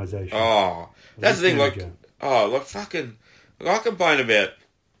that organisation? Oh, that's the thing, like... Manager. fucking... Like, I complain about,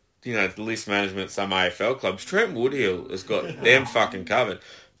 the list management at some AFL clubs. Trent Woodhill has got them fucking covered.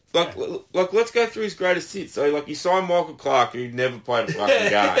 Like, let's go through his greatest hits. So, like, he signed Michael Clark, who never played a fucking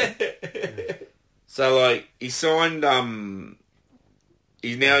game. So, like, he signed,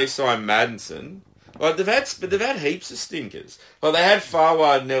 he signed Maddinson. Like, they've had heaps of stinkers. Like, they had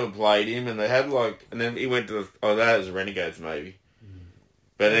Farward, never played him, and they had, like, and then he went to that was the Renegades, maybe.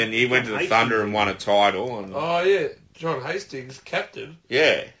 But then he went to the Thunder and won a title. And, oh, yeah. John Hastings, captain.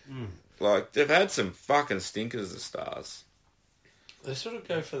 yeah. Like, they've had some fucking stinkers, the Stars. They sort of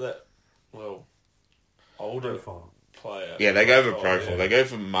go for that, older Profile. player. Yeah, they go for profile. Yeah. They go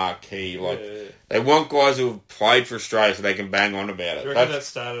for marquee. Like, Yeah. they want guys who have played for Australia so they can bang on about it. Do you reckon that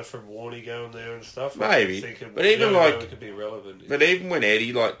started from Warney going there and stuff? Maybe. Thinking, But even, like... it could be relevant. But even when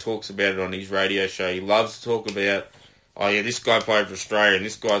Eddie, like, talks about it on his radio show, he loves to talk about, oh, yeah, this guy played for Australia and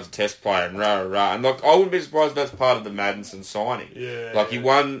this guy's a Test player and rah. And, like, I wouldn't be surprised if that's part of the Maddinson signing. Yeah. Like, he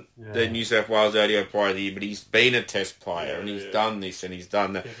won the New South Wales ODI Player of the Year, but he's been a Test player and he's done this and he's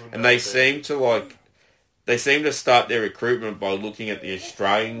done that. And they seem to, like... They seem to start their recruitment by looking at the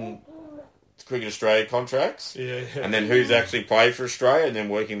Cricket Australia contracts, and then who's actually played for Australia, and then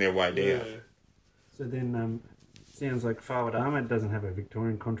working their way down. Yeah. So then, sounds like Farward Ahmed doesn't have a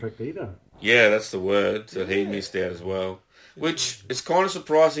Victorian contract either. Yeah, that's the word that he missed out as well. Which is kind of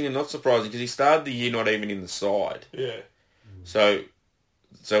surprising and not surprising because he started the year not even in the side. Yeah. So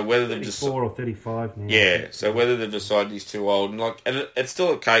whether they've just 34 or 35 now. yeah, so whether they've decided he's too old and it's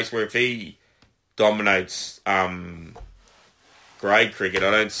still a case where if he dominates grade cricket,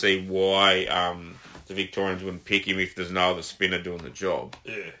 I don't see why the Victorians wouldn't pick him if there's no other spinner doing the job.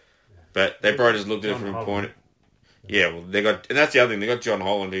 Yeah. But they probably just looked at it from a point. Yeah, well, and that's the other thing. They got John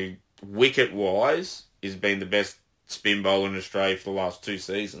Holland, who wicket wise has been the best spin bowler in Australia for the last 2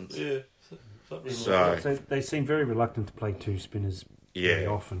 seasons. Yeah. So they seem very reluctant to play two spinners very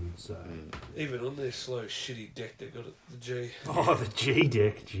often. So Even on their slow, shitty deck, they got the G. oh, the G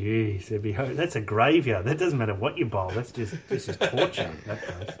deck, jeez, that's a graveyard. That doesn't matter what you bowl. That's just torture. That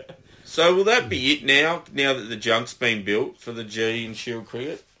place. So will that be it now? Now that the junk's been built for the G in Shield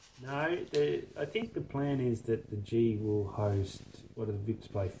cricket? No, I think the plan is that the G will host. What do the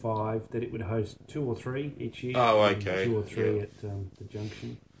Vics play? 5. That it would host 2 or 3 each year. Oh, okay. 2 or 3 Yeah. at the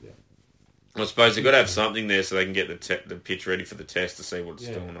Junction. Yeah. I suppose they've got to have something there so they can get the pitch ready for the test to see what it's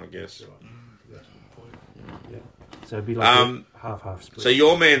doing, I guess. Yeah. So it'd be like a half split. So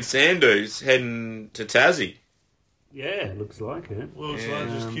your man Sandu's heading to Tassie. Yeah, looks like it. World's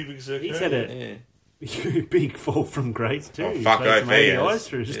largest cubic zirconia. He's had a big fall from grace too. Oh, He fuck played some off, he ADIs has.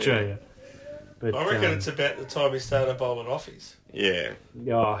 through Australia. But, I reckon it's about the time he started bowling offies. Yeah.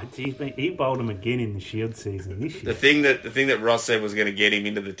 He bowled him again in the Shield season this year. The thing that Ross said was going to get him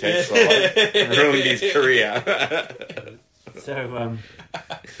into the test side ruined his career. So,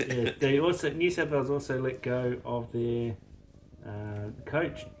 they also New South Wales also let go of their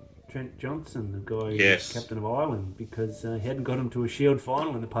coach Trent Johnson, the guy who was captain of Ireland, because he hadn't got him to a Shield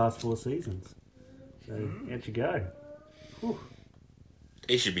final in the past 4 seasons. So out you go. Whew.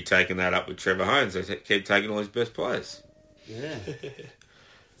 He should be taking that up with Trevor Holmes. They keep taking all his best players. Yeah.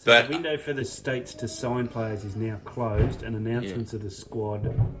 So But the window for the states to sign players is now closed, and announcements of the squad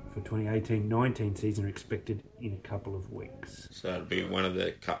for 2018-19 season are expected in a couple of weeks. so it'll be one of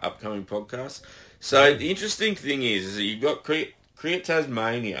the upcoming podcasts. So the interesting thing is that you've got Cricket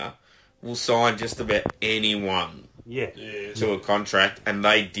Tasmania, will sign just about anyone Yeah. to a contract, and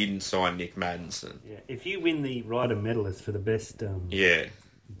they didn't sign Nick Maddinson. Yeah. If you win the Ryder medalist for the best Yeah.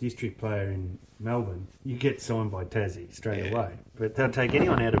 district player in Melbourne, you get signed by Tassie straight Yeah. away. But they'll take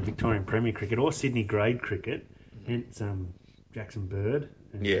anyone out of Victorian Premier Cricket or Sydney Grade Cricket, hence Jackson Bird.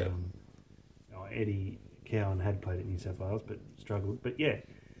 And, Yeah. Eddie Cowan had played at New South Wales but struggled. But yeah,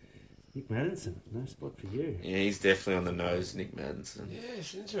 Nick Maddinson, no spot for you. Yeah, he's definitely on the nose, Nick Maddinson. Yeah,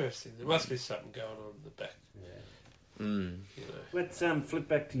 it's interesting. There must be something going on in the back. Mm. You know. Let's flip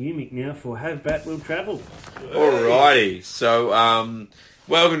back to you, Mick, now for Have Bat Will Travel. Alrighty, so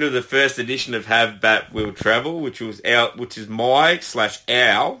welcome to the first edition of Have Bat Will Travel, which is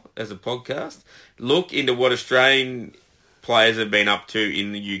my/our as a podcast look into what Australian players have been up to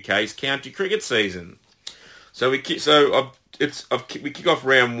in the UK's county cricket season. So we kick off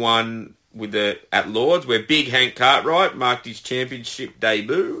round one with at Lords, where Big Hank Cartwright marked his championship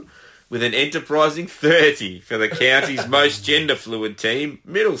debut with an enterprising 30 for the county's most gender-fluid team,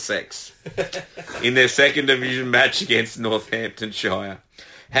 Middlesex, in their second division match against Northamptonshire.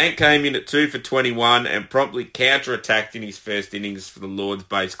 Hank came in at 2 for 21 and promptly counter-attacked in his first innings for the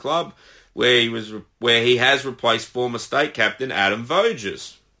Lords-based club, where he has replaced former state captain Adam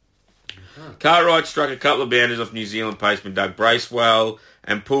Voges. Cartwright struck a couple of boundaries off New Zealand paceman Doug Bracewell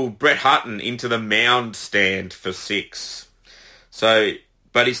and pulled Brett Hutton into the mound stand for 6.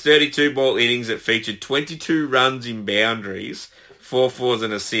 But his 32-ball innings that featured 22 runs in boundaries, 4 fours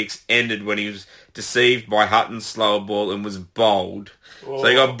and a 6, ended when he was deceived by Hutton's slower ball and was bowled. So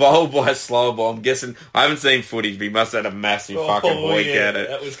he got bowled by a slower ball. I'm guessing, I haven't seen footage, but he must have had a massive fucking boink at it.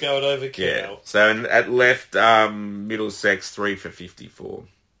 That was going over Cal. Yeah. So at left, Middlesex 3 for 54.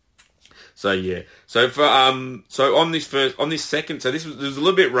 So yeah. So for on this second, so there was a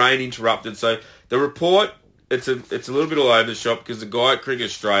little bit rain interrupted. So the report, it's a little bit all over the shop because the guy at Cricket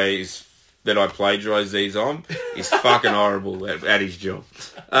Australia that I plagiarised these on is fucking horrible at his job.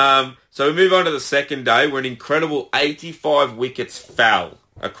 So we move on to the second day where an incredible 85 wickets fell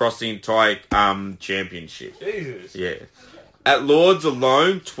across the entire championship. Jesus. Yeah. At Lords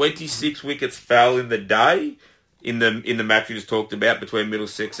alone, 26 wickets fell in the day in the match we just talked about between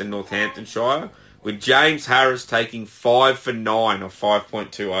Middlesex and Northamptonshire, with James Harris taking 5 for 9 or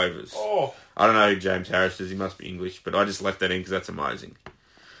 5.2 overs. Oh. I don't know who James Harris is. He must be English, but I just left that in because that's amazing.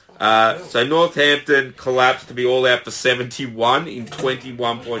 So Northampton collapsed to be all out for 71 in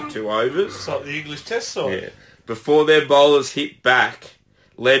 21.2 overs. It's like the English test side. Yeah. Before their bowlers hit back,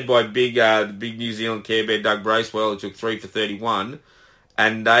 led by the big New Zealand Care Bear Doug Bracewell, who took 3 for 31,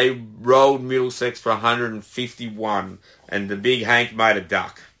 and they rolled Middlesex for 151, and the big Hank made a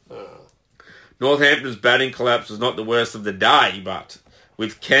duck. Northampton's batting collapse was not the worst of the day, but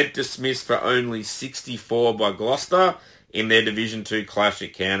with Kent dismissed for only 64 by Gloucester in their Division 2 clash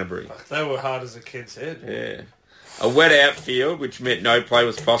at Canterbury. They were hard as a kid's head. Yeah. A wet outfield, which meant no play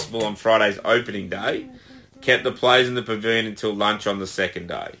was possible on Friday's opening day, kept the players in the pavilion until lunch on the second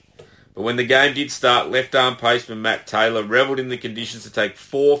day. But when the game did start, left-arm paceman Matt Taylor revelled in the conditions to take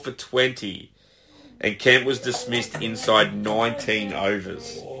 4 for 20, and Kent was dismissed inside 19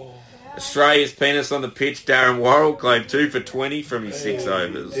 overs. Australia's penis on the pitch, Darren Worrell, claimed 2 for 20 from his 6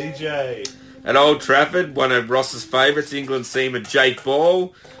 overs. DJ. At Old Trafford, one of Ross's favourites, England seamer Jake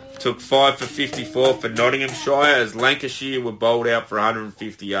Ball, took 5 for 54 for Nottinghamshire as Lancashire were bowled out for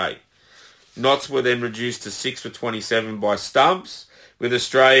 158. Knots were then reduced to 6 for 27 by Stumps, with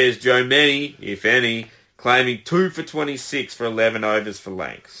Australia's Joe Menny, if any, claiming 2 for 26 for 11 overs for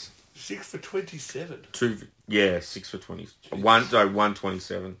Lancs. 6 for 27. 6 for 20.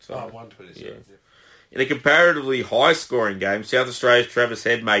 127. Oh, 127. Yeah. In a comparatively high-scoring game, South Australia's Travis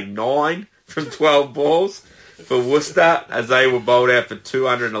Head made 9 from 12 balls for Worcester as they were bowled out for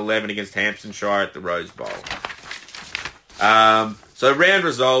 211 against Hamptonshire at the Rose Bowl. So round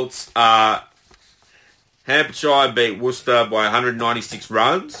results are Hampshire beat Worcester by 196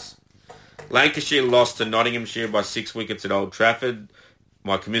 runs. Lancashire lost to Nottinghamshire by 6 wickets at Old Trafford.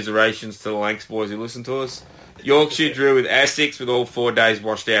 My commiserations to the Lancs boys who listen to us. Yorkshire drew with Essex with all 4 days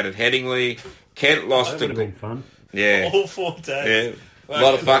washed out at Headingley. Kent lost That would have been fun. Yeah. All 4 days. Yeah. A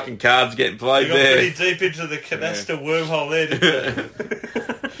lot of fucking cards getting played You got there. pretty deep into the canister wormhole there, didn't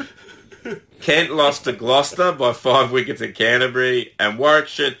you? Kent lost to Gloucester by 5 wickets at Canterbury, and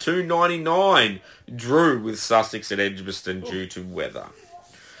Warwickshire 299 drew with Sussex at Edgbaston due to weather.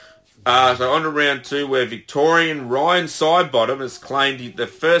 So on to round 2, where Victorian Ryan Sidebottom has claimed the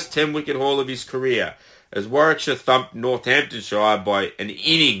first 10-wicket haul of his career as Warwickshire thumped Northamptonshire by an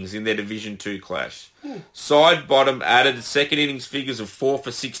innings in their Division 2 clash. Sidebottom added second innings figures of 4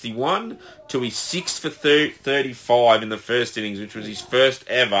 for 61 to his 6 for 35 in the first innings, which was his first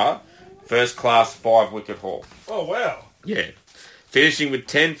ever First class 5-wicket haul. Oh, wow. Yeah. Finishing with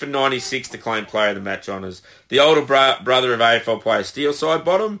 10 for 96 to claim player of the match honours. The older brother of AFL player Steele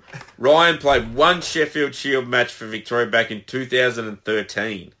Sidebottom, Ryan played one Sheffield Shield match for Victoria back in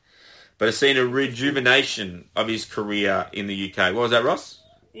 2013, but has seen a rejuvenation of his career in the UK. What was that, Ross?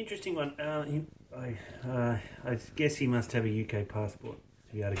 Interesting one. I guess he must have a UK passport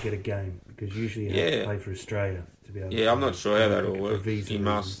to be able to get a game, because usually you have to play for Australia to be able to I'm not sure how that all works. He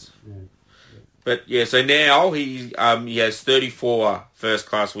must. Yeah. But yeah, so now he has 34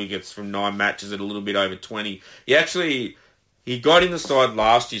 first-class wickets from 9 matches at a little bit over 20. He got in the side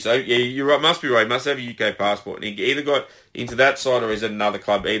last year, so yeah, you're right, must be right. He must have a UK passport. And he either got into that side or he's at another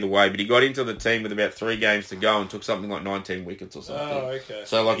club, either way. But he got into the team with about 3 games to go and took something like 19 wickets or something. Oh, okay.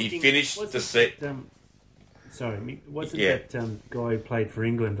 So like he finished the set. Wasn't that guy who played for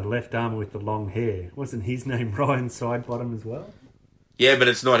England, the left armer with the long hair? Wasn't his name Ryan Sidebottom as well? Yeah, but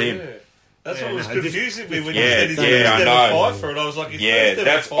it's not him. Yeah. That's what was confusing me when you Yeah, said he's yeah, instead I of know. Pfeiffer, and I was like, he's Yeah, instead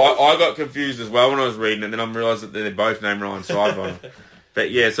that's of Pfeiffer. I got confused as well when I was reading it, and then I realised that they're both named Ryan Sidebottom. But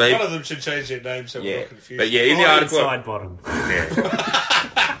yeah, so One of them should change their name so we're not confused. But yeah, in the Ryan article, Sidebottom.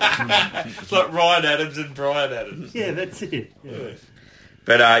 It's like Ryan Adams and Brian Adams. Yeah, that's it. Yeah.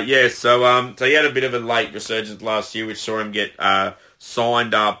 But so he had a bit of a late resurgence last year, which saw him get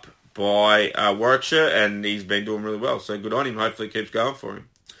signed up by Warwickshire, and he's been doing really well. So good on him. Hopefully, it keeps going for him.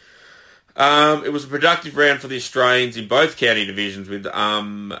 It was a productive round for the Australians in both county divisions, with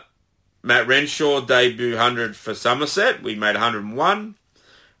Matt Renshaw debut 100 for Somerset. We made 101.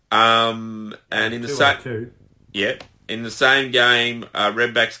 And in the same in the same game,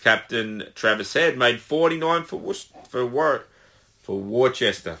 Redbacks captain Travis Head made 49 for Worcester.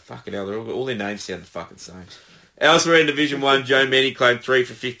 Fucking hell, all their names sound the fucking same. Elsewhere in Division 1, Joe Menny claimed 3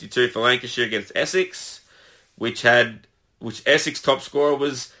 for 52 for Lancashire against Essex, which Essex top scorer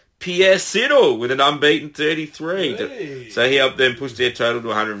was Pierre Siddle with an unbeaten 33. Hey. So he helped them push their total to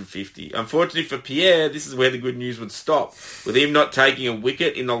 150. Unfortunately for Pierre, this is where the good news would stop, with him not taking a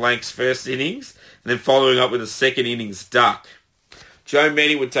wicket in the Lancs' first innings and then following up with a second innings duck. Joe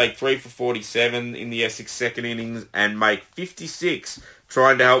Menny would take 3 for 47 in the Essex second innings and make 56,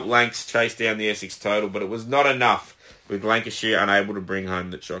 trying to help Lancs chase down the Essex total, but it was not enough, with Lancashire unable to bring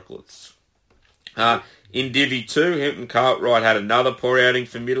home the chocolates. In Divi 2, Hinton Cartwright had another poor outing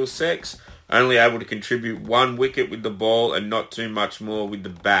for Middlesex, only able to contribute 1 wicket with the ball and not too much more with the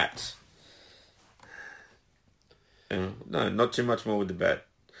bat. No, not too much more with the bat.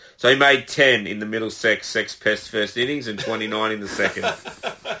 So he made 10 in the Middlesex Pest first innings and 29 in the second.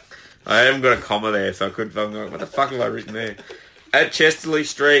 I haven't got a comma there, so I couldn't fucking go, what the fuck have I written there? At Chesterley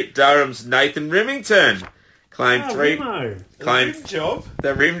Street, Durham's Nathan Remington claimed the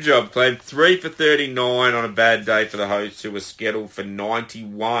rim job claimed 3 for 39 on a bad day for the hosts, who were scheduled for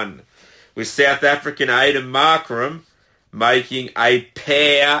 91, with South African Aidan Markram making a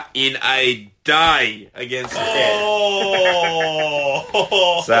pair in a day against the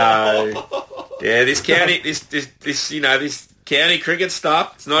So yeah, this county cricket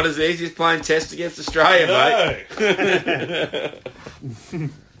stuff, it's not as easy as playing Test against Australia, mate.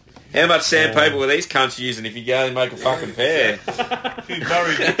 How much sandpaper were these cunts using if you go and make a fucking pair?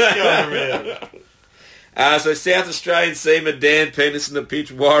 So South Australian seamer Dan Penderson, the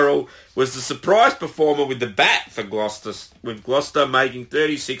pitch Worrell, was the surprise performer with the bat for Gloucester, with Gloucester making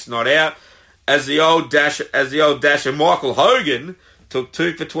 36 not out, as the old dasher Michael Hogan took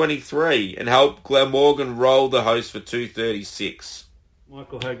 2 for 23 and helped Glamorgan roll the host for 236.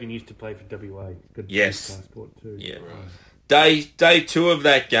 Michael Hogan used to play for WA. Good passport too. Yeah. Right. Day 2 of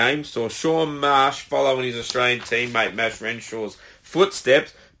that game saw Sean Marsh following his Australian teammate Matt Renshaw's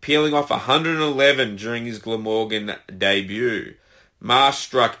footsteps, peeling off 111 during his Glamorgan debut. Marsh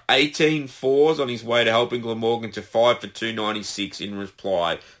struck 18 fours on his way to helping Glamorgan to 5 for 296 in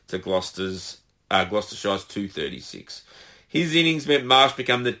reply to Gloucestershire's 236. His innings meant Marsh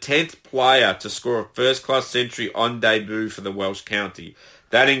became the 10th player to score a first-class century on debut for the Welsh county.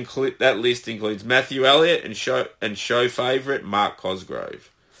 That list includes Matthew Elliott and show favourite Mark Cosgrove.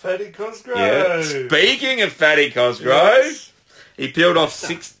 Fatty Cosgrove. Yeah. Speaking of Fatty Cosgrove, he peeled off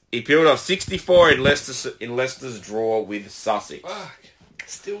 64 in Leicester's draw with Sussex. Fuck.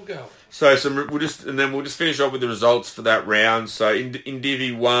 Still going. So we'll just finish off with the results for that round. So in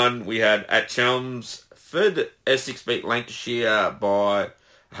Divi 1, we had at Chelmsford, Essex beat Lancashire by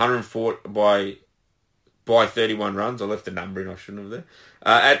 31 runs. I left the number in, I shouldn't have there.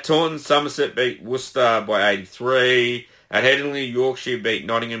 At Taunton, Somerset beat Worcester by 83. At Headingley, Yorkshire beat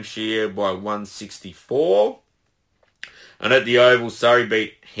Nottinghamshire by 164. And at the Oval, Surrey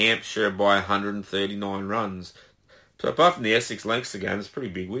beat Hampshire by 139 runs. So apart from the Essex Lancaster game, there's pretty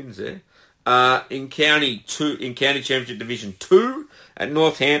big wins there. In County Championship Division 2 at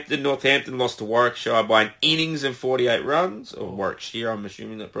Northampton. Northampton lost to Warwickshire by an innings and 48 runs. Or Warwickshire, I'm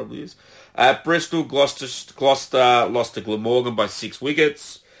assuming that probably is. At Bristol, Gloucester lost to Glamorgan by 6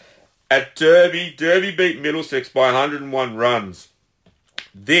 wickets. At Derby beat Middlesex by 101 runs.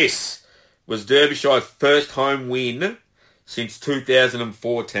 This was Derbyshire's first home win since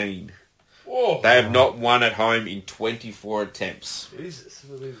 2014. Whoa. They have not won at home in 24 attempts. Jesus,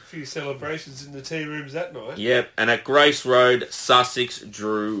 a few celebrations in the tea rooms that night. Yep, and at Grace Road, Sussex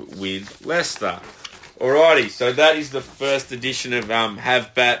drew with Leicester. Alrighty, so that is the first edition of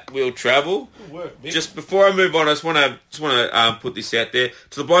Have Bat Will Travel. Good work, Mick. Just before I move on, I just want to put this out there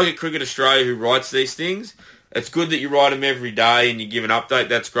to the bloke at Cricket Australia who writes these things. It's good that you write them every day and you give an update.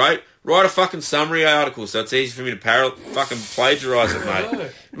 That's great. Write a fucking summary article so it's easy for me to fucking plagiarise it,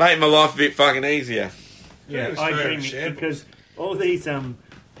 mate. Make my life a bit fucking easier. Yeah, I agree, Mick, because all these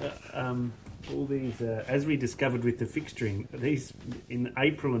as we discovered with the fixturing, these in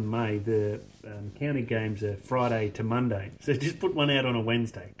April and May, the county games are Friday to Monday. So just put one out on a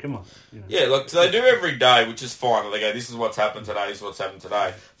Wednesday. Come on. You know. Yeah, look, so they do every day, which is fine. They go, this is what's happened today, this is what's happened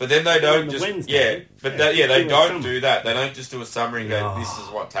today. But then they don't just... Wednesday, they don't do that. They don't just do a summary and go, this is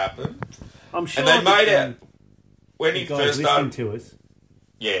what's happened. I'm sure and they made that, it... When he first started... to us.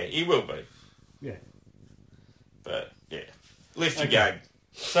 Yeah, he will be. Yeah. But, yeah. Lift your game.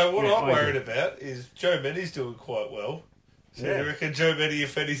 So what I'm worried about is Joe Mendy's doing quite well. So you reckon Joe Mendy,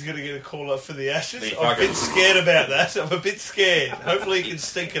 if he's going to get a call up for the Ashes? I'm a bit scared about that. I'm a bit scared. Hopefully he can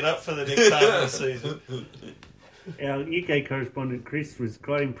stink it up for the next half of the season. Our UK correspondent Chris was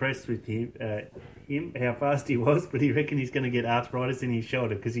quite impressed with him, how fast he was, but he reckoned he's going to get arthritis in his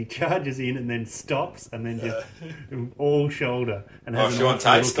shoulder because he charges in and then stops and then just all shoulder. And has Sean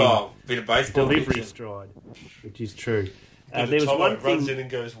Tate style. Bit of baseball. Delivery stride, which is true. There was one thing runs in and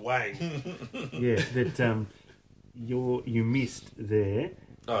goes wang. Yeah, that you missed there.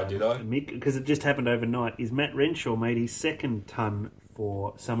 Oh, did I? Mick, because it just happened overnight. Is Matt Renshaw made his second ton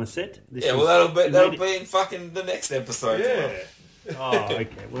for Somerset? That'll be in fucking the next episode. Yeah. Oh, okay.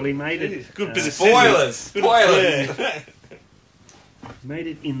 Well, he made it. Good bit of spoilers. Made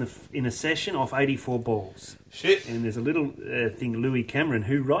it in a session off 84 balls. Shit. And there's a little thing, Louis Cameron,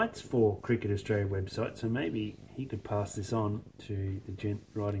 who writes for Cricket Australia website, so maybe he could pass this on to the gent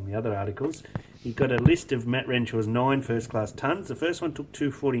writing the other articles. He got a list of Matt Renshaw's 9 first-class tons. The first one took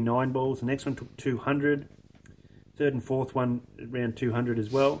 249 balls. The next one took 200. Third and fourth one around 200 as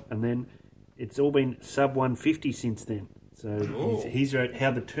well. And then it's all been sub 150 since then. So he's wrote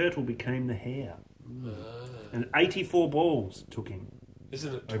how the turtle became the hare. And 84 balls took him.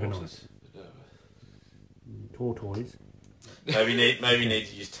 Isn't it overnight? Tortoise. Maybe need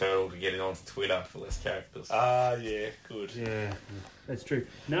to use turtle to get it onto Twitter for less characters. Ah, yeah, good. Yeah, that's true.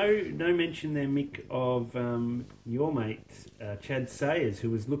 No mention there, Mick, of your mate Chad Sayers, who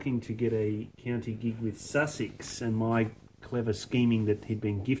was looking to get a county gig with Sussex, and my clever scheming that he'd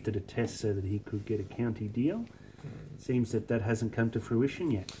been gifted a test so that he could get a county deal. Seems that hasn't come to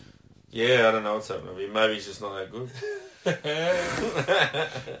fruition yet. Yeah, I don't know what's happening. Maybe he's just not that good.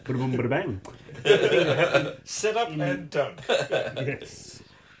 Bada-boom, bada-bang. Set up and done. Yes.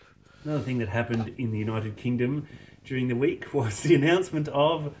 Another thing that happened in the United Kingdom during the week was the announcement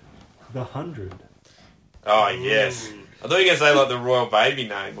of the 100. Oh, yes. I thought you were going to say like the royal baby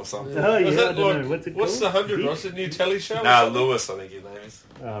name or something. Oh, yeah, I that don't know. What's it called? What's the 100? What's the new telly show? No, Lewis, I think his name is.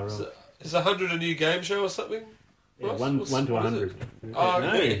 Oh, right. Is 100 a new game show or something? Yeah, one to 100. Oh, no.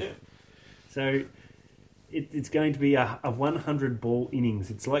 okay. So it's going to be a 100 ball innings.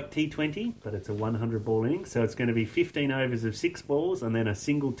 It's like T20, but it's a 100 ball innings. So it's going to be 15 overs of 6 balls and then a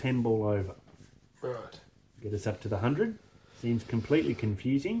single 10 ball over. Right. Get us up to the 100. Seems completely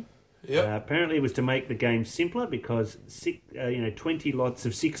confusing. Yep. Apparently it was to make the game simpler because 20 lots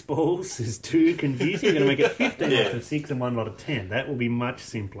of 6 balls is too confusing. You're going to make it 15 lots of 6 and 1 lot of 10. That will be much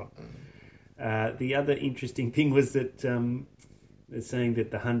simpler. The other interesting thing was that they're saying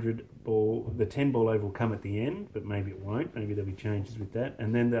that the 10 ball over will come at the end, but maybe it won't. Maybe there'll be changes with that.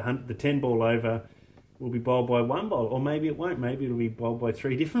 And then the 10 ball over will be bowled by one bowler, or maybe it won't. Maybe it'll be bowled by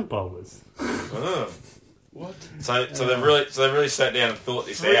 3 different bowlers. Oh. What? So they've really sat down and thought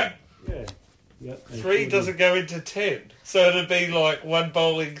this out. Yeah. Yep. 3 doesn't go into 10. So it'd be like 2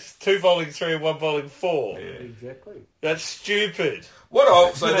 bowling 3 and 1 bowling 4. Yeah. Exactly. That's stupid. What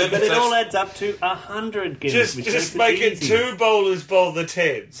else? So but it all adds up to 100 games. Just make it 2 bowlers bowl the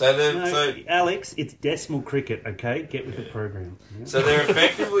 10. So Alex, it's decimal cricket, okay? Get with the program. Yeah. So they're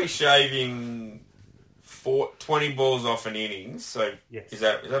effectively shaving 20 balls off an innings. So yes. Is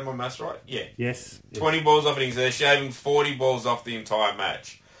that my maths right? Yeah. Yes. 20 balls off an innings. So they're shaving 40 balls off the entire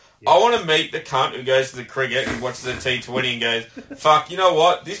match. I want to meet the cunt who goes to the cricket and watches the T20 and goes, fuck, you know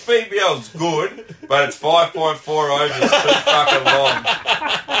what? This BBL's good, but it's 5.4 overs too fucking long.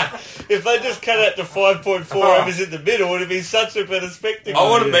 If they just cut out the 5.4 overs in the middle, it would be such a better spectacle. I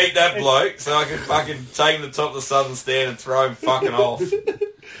want to meet that bloke so I can fucking take him to the top of the southern stand and throw him fucking off.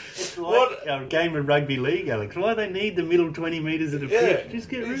 It's like a game of rugby league, Alex. Why they need the middle 20 metres of the pitch? Just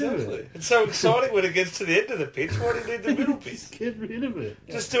get rid of it. It's so exciting when it gets to the end of the pitch. Why do you need the middle pitch? Just get rid of it.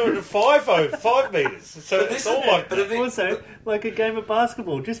 Just do it at 5 metres. So it's all like that. Also, like a game of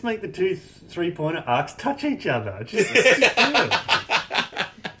basketball, just make the two three-pointer arcs touch each other. Just do it.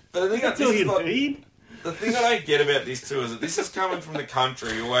 But I think That's all you need. the thing I don't get about this too is that this is coming from the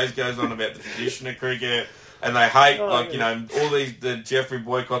country who always goes on about the tradition of cricket. And they hate, all the Jeffrey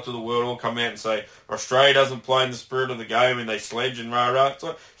boycotts of the world all come out and say, Australia doesn't play in the spirit of the game and they sledge and rah-rah.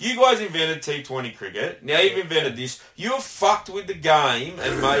 So you guys invented T20 cricket. Now you've invented this. You have fucked with the game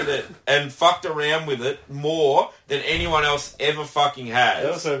and made it, and fucked around with it more than anyone else ever fucking has.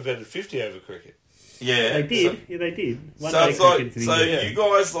 They also invented 50 over cricket. Yeah. They did. Yeah, they did. So it's like, you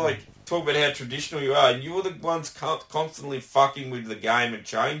guys talk about how traditional you are, and you're the ones constantly fucking with the game and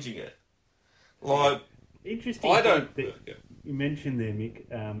changing it. Like... Interesting. You mentioned there, Mick,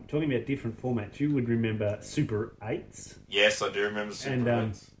 talking about different formats. You would remember Super 8s. Yes, I do remember Super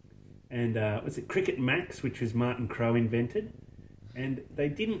 8s. And was it Cricket Max, which was Martin Crowe invented? And they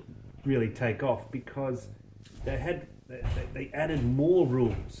didn't really take off because they added more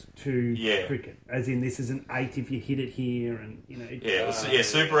rules to cricket. As in, this is an 8 if you hit it here, and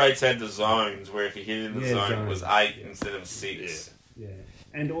Super 8s had the zones where if you hit it in the zone, it was 8 instead of 6. Yeah.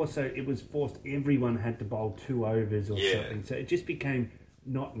 And also, it was forced, everyone had to bowl 2 overs or something. So it just became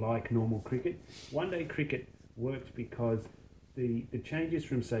not like normal cricket. One-day cricket worked because the changes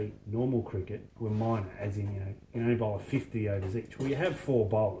from, say, normal cricket were minor, as in, you only bowl 50 overs each. Well, you have 4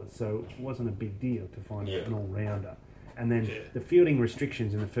 bowlers, so it wasn't a big deal to find an all-rounder. And then the fielding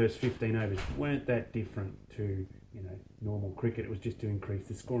restrictions in the first 15 overs weren't that different to, normal cricket. It was just to increase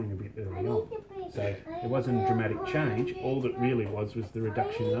the scoring a bit early on. So it wasn't a dramatic change. All that really was the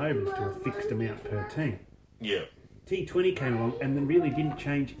reduction in overs to a fixed amount per team. Yeah. T20 came along and then really didn't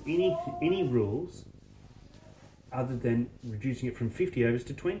change any rules other than reducing it from 50 overs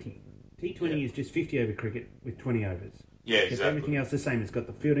to 20. T20 is just 50 over cricket with 20 overs. Yeah, exactly. Everything else the same. It's got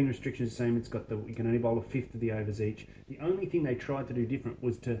the fielding restrictions the same. It's got you can only bowl a fifth of the overs each. The only thing they tried to do different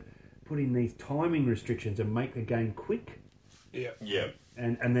was to put in these timing restrictions and make the game quick. Yeah. Yeah.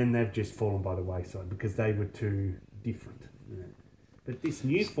 And then they've just fallen by the wayside because they were too different. But this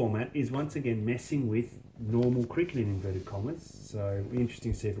new format is once again messing with normal cricket in inverted commas. So it'll be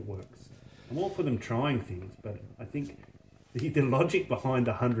interesting to see if it works. I'm all for them trying things, but I think the logic behind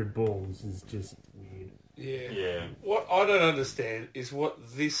 100 balls is just weird. Yeah. What I don't understand is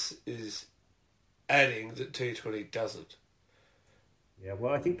what this is adding that T20 doesn't. Yeah,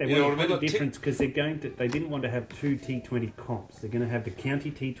 well, I think they want to have a difference because they didn't want to have 2 T20 comps. They're going to have the county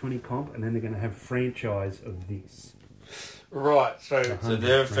T20 comp, and then they're going to have franchise of this. Right. So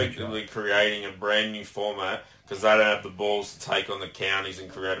they're effectively creating a brand new format because they don't have the balls to take on the counties and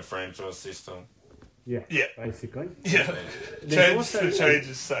create a franchise system. Yeah. Basically. Yeah. For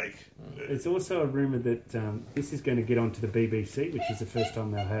change's sake. There's also a rumour that this is going to get onto the BBC, which is the first time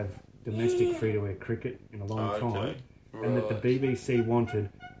they'll have domestic free-to-air cricket in a long time. Right. And that the BBC wanted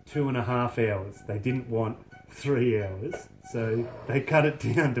 2.5 hours. They didn't want 3 hours. So they cut it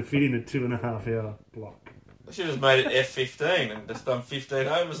down to fit in a 2.5 hour block. They should have made it F15 and just done 15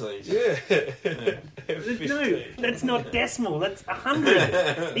 overs each. Yeah. No, that's not decimal. That's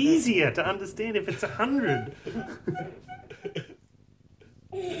 100. Easier to understand if it's 100.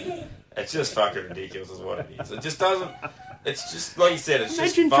 It's just fucking ridiculous is what it is. It just doesn't... It's just, like you said, it's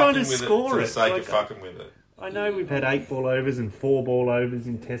Imagine just trying fucking to with it score for the it. sake Like, of fucking with it. I know we've had 8 ball overs and 4 ball overs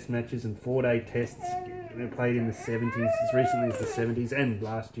in test matches and 4-day tests played in the 70s, as recently as the 70s and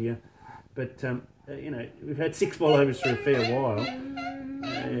last year. But, we've had 6 ball overs for a fair while.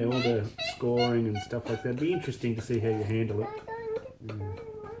 All the scoring and stuff like that. It'd be interesting to see how you handle it.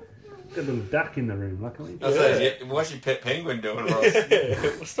 Got a little duck in the room, luckily. What's your pet penguin doing, Ross?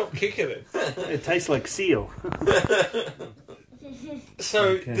 Well, stop kicking it. It tastes like seal.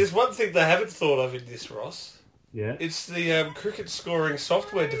 So, there's one thing they haven't thought of in this, Ross. Yeah. It's the cricket scoring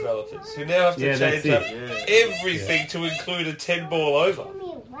software developers who now have to change up everything to include a 10 ball over.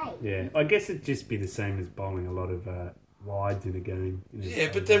 Yeah, I guess it'd just be the same as bowling a lot of wides in a game.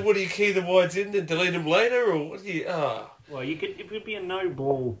 But then what do you key the wides in and delete them later, or what do you... Well, you could. If it would be a no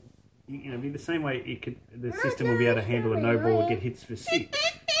ball, it'd be the same way. The system will be able to handle a no ball that get hits for 6.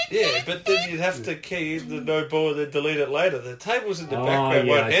 Yeah, but then you'd have to key in the no ball and then delete it later. The tables in the Oh, background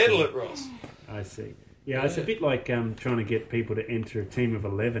yeah, won't I handle see. it, Ross. I see. Yeah, it's a bit like trying to get people to enter a team of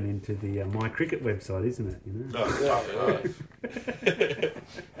 11 into the My Cricket website, isn't it? You know? Oh,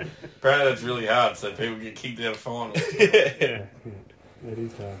 apparently that's really hard, so people get kicked out of finals. Yeah, that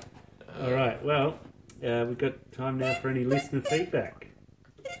is hard. All right, well, we've got time now for any listener feedback.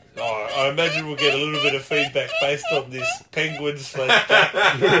 Oh, I imagine we'll get a little bit of feedback based on this Penguins / Jack.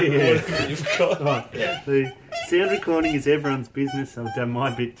 Yeah. Whatever you've got. Right. The sound recording is everyone's business. I've done my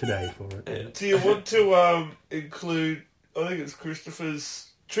bit today for it. Do you want to include, I think it's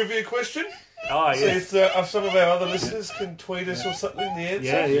Christopher's trivia question? Oh, See yes. if some of our other listeners can tweet us or something the answer.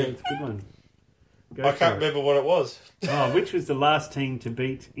 Yeah, it's a good one. Go I for can't it. remember what it was. Oh, which was the last team to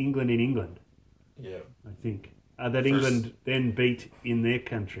beat England in England, Yeah. I think. That England then beat in their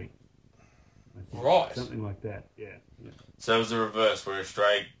country. I think. Right. Something like that, yeah. So it was the reverse, where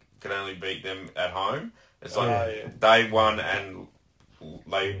Australia could only beat them at home. It's like yeah. they won and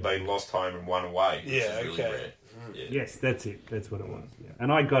they lost home and won away. Which Yeah, is really okay. rare. Yeah. Yes, that's it. That's what it was. Yeah.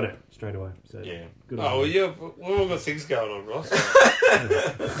 And I got it straight away. So Yeah. good Oh, on well, you. yeah, we've all got things going on, Ross.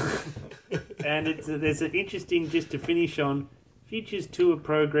 And there's an interesting, just to finish on, Futures Tour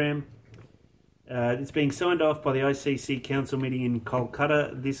program. It's being signed off by the ICC Council meeting in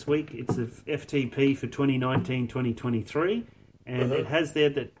Kolkata this week. It's the FTP for 2019-2023. And it has there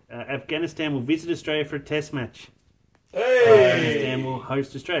that Afghanistan will visit Australia for a test match. Hey! Afghanistan will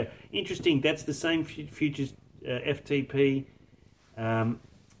host Australia. Interesting, that's the same Futures FTP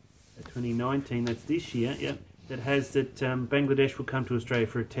 2019, that's this year, yeah, that has that Bangladesh will come to Australia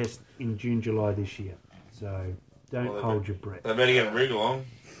for a test in June, July this year. So don't Well, hold your breath. They better get Rig along.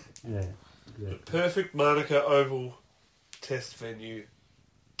 Yeah, exactly. Perfect Monaco Oval test venue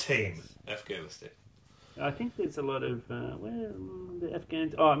team, Afghanistan. I think there's a lot of, the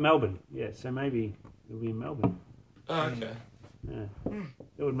Afghans... Oh, Melbourne, yeah, so maybe it'll be in Melbourne. Oh, okay. Yeah,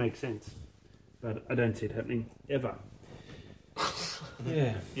 that would make sense. But I don't see it happening, ever.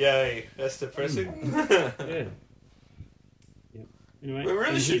 Yeah. Yay, that's depressing. Yeah. Yep. Anyway, We really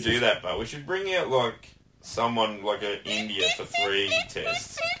and should here's do that, but we should bring out like someone like a India for 3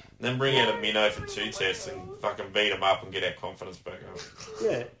 tests, then bring out a Minnow for 2 tests and fucking beat them up and get our confidence back up.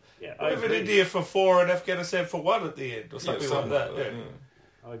 Yeah, I Have an agree. India for 4 and Afghanistan for 1 at the end, or something like that.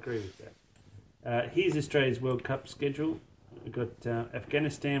 Yeah. I agree with that. Here's Australia's World Cup schedule. We've got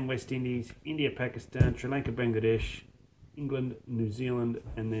Afghanistan, West Indies, India, Pakistan, Sri Lanka, Bangladesh, England, New Zealand,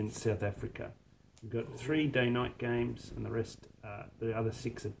 and then South Africa. We've got 3 day-night games, and the other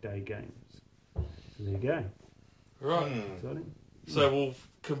 6 are day games. So there you go. Right. Exciting. So we'll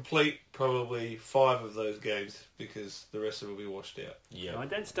complete probably 5 of those games because the rest of them will be washed out. Yeah. I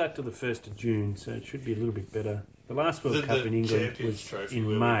don't start till the 1st of June, so it should be a little bit better. The last World The Cup in England Champions was Trophy in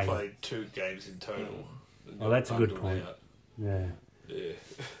where May. we played 2 games in total. Oh, that's a good Bundled point. out. Yeah. Yeah.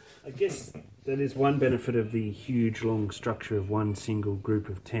 I guess that is one benefit of the huge, long structure of one single group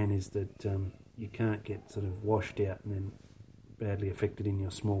of 10 is that you can't get sort of washed out and then badly affected in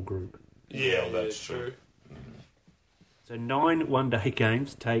your small group. Yeah, well, that's true. So 9 one-day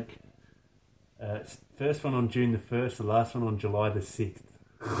games take first one on June the 1st, the last one on July the 6th.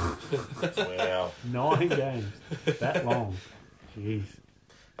 Wow. 9 games. That long. Jeez.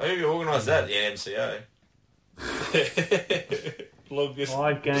 Who organised that? The NMCA. Longest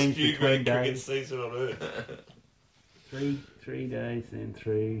 5 games Stu between Grant cricket days. season on earth. 3 days, then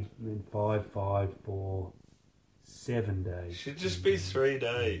 3, and then 5, 4, 7 days. Should just be 3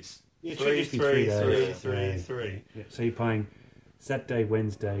 days. Yeah, it 3, should just be 3, 3 days. 3, Yeah, 3, yeah, 3. Yeah. So you're playing Saturday,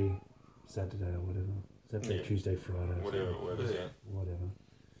 Wednesday, Saturday or whatever. Saturday, Yeah. Tuesday, Friday. Whatever it was, yeah. Whatever.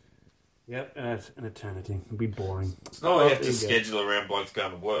 Yep, it's an eternity. It'd be boring. It's not like you have there to you go. schedule around blokes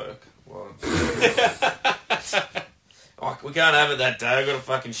going to work. Well, oh, we can't have it that day. I've got to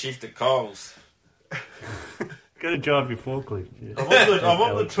fucking shift at Coles. Got to drive your forklift. Yeah. I'm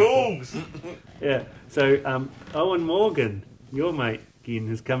on the tools. Yeah. So Owen Morgan, your mate Gin,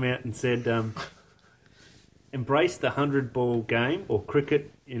 has come out and said, "Embrace the 100-ball game, or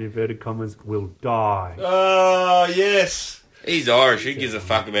cricket in inverted commas will die." Oh, yes. He's Irish. Who gives a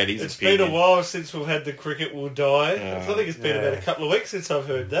fuck about his It's opinion? been a while since we've had the cricket will die. I think it's been Yeah. about a couple of weeks since I've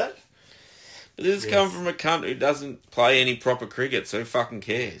heard that. But this has come from a cunt who doesn't play any proper cricket, so who fucking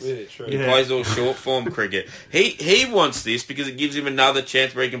cares? Yeah, true. He Yeah. plays all short form cricket. He wants this because it gives him another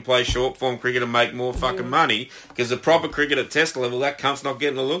chance where he can play short form cricket and make more fucking money. Because the proper cricket at test level, that cunt's not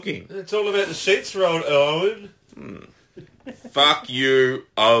getting a look in. It's all about the sheets rolled, Owen. Fuck you,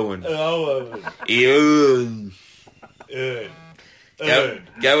 Owen. Owen. Ew. Earn.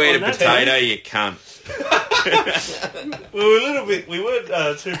 Go eat a On that potato, you cunt. We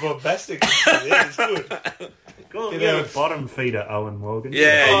weren't too bombastic. Yeah, it's good. Cool. You You're know, a bottom feeder, Owen Morgan.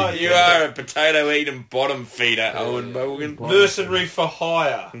 Yeah, Oh, you yeah. are a potato-eating bottom feeder, Owen Morgan. Mercenary for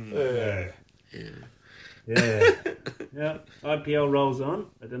hire. Yeah. IPL rolls on.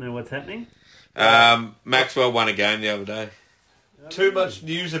 I don't know what's happening. Maxwell won a game the other day. Too much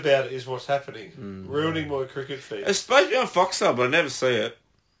news about it is what's happening. Ruining my cricket feed. It's supposed to be on Foxtel, but I never see it.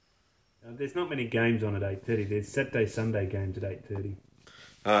 There's not many games on at 8:30. There's Saturday, Sunday games at 8:30.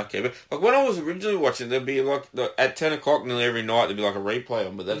 Okay, but like when I was originally watching, there'd be like at 10 o'clock nearly every night there'd be like a replay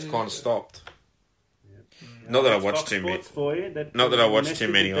on, but that's kind of stopped. Not that I watch too many. For you. Not that I watch too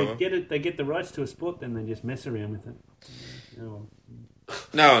many of them. They get the rights to a sport, then they just mess around with it. Oh, well.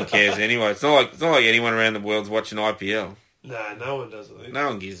 No one cares anyway. It's not like anyone around the world's watching IPL. Nah, no one does, I think. No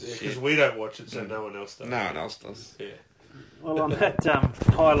one gives a Because shit. we don't watch it, so no one else does. No one else does. Yeah. Well, on that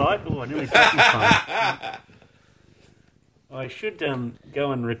highlight, I nearly took my phone. I should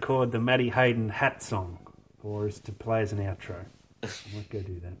go and record the Matty Hayden hat song for us to play as an outro. I might go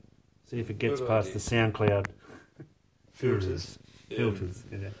do that. See if it gets Good past idea. the SoundCloud Filters. Filters,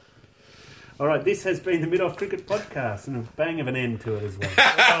 yeah. All right, this has been the Mid-Off Cricket Podcast, and a bang of an end to it as well.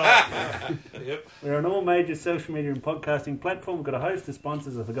 Yep. We're on all major social media and podcasting platforms. We've got a host of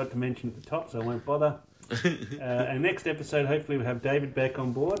sponsors I forgot to mention at the top, so I won't bother. Our next episode, hopefully we'll have David back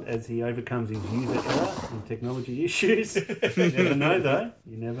on board as he overcomes his user error and technology issues. You never know, though.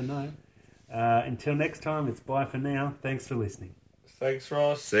 You never know. Until next time, it's bye for now. Thanks for listening. Thanks,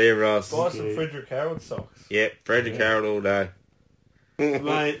 Ross. See you, Ross. Buy Thank some you. Frederick Howard socks. Yep, Frederick Harold all day.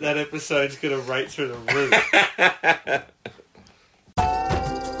 Mate, that episode's going to rate through the roof.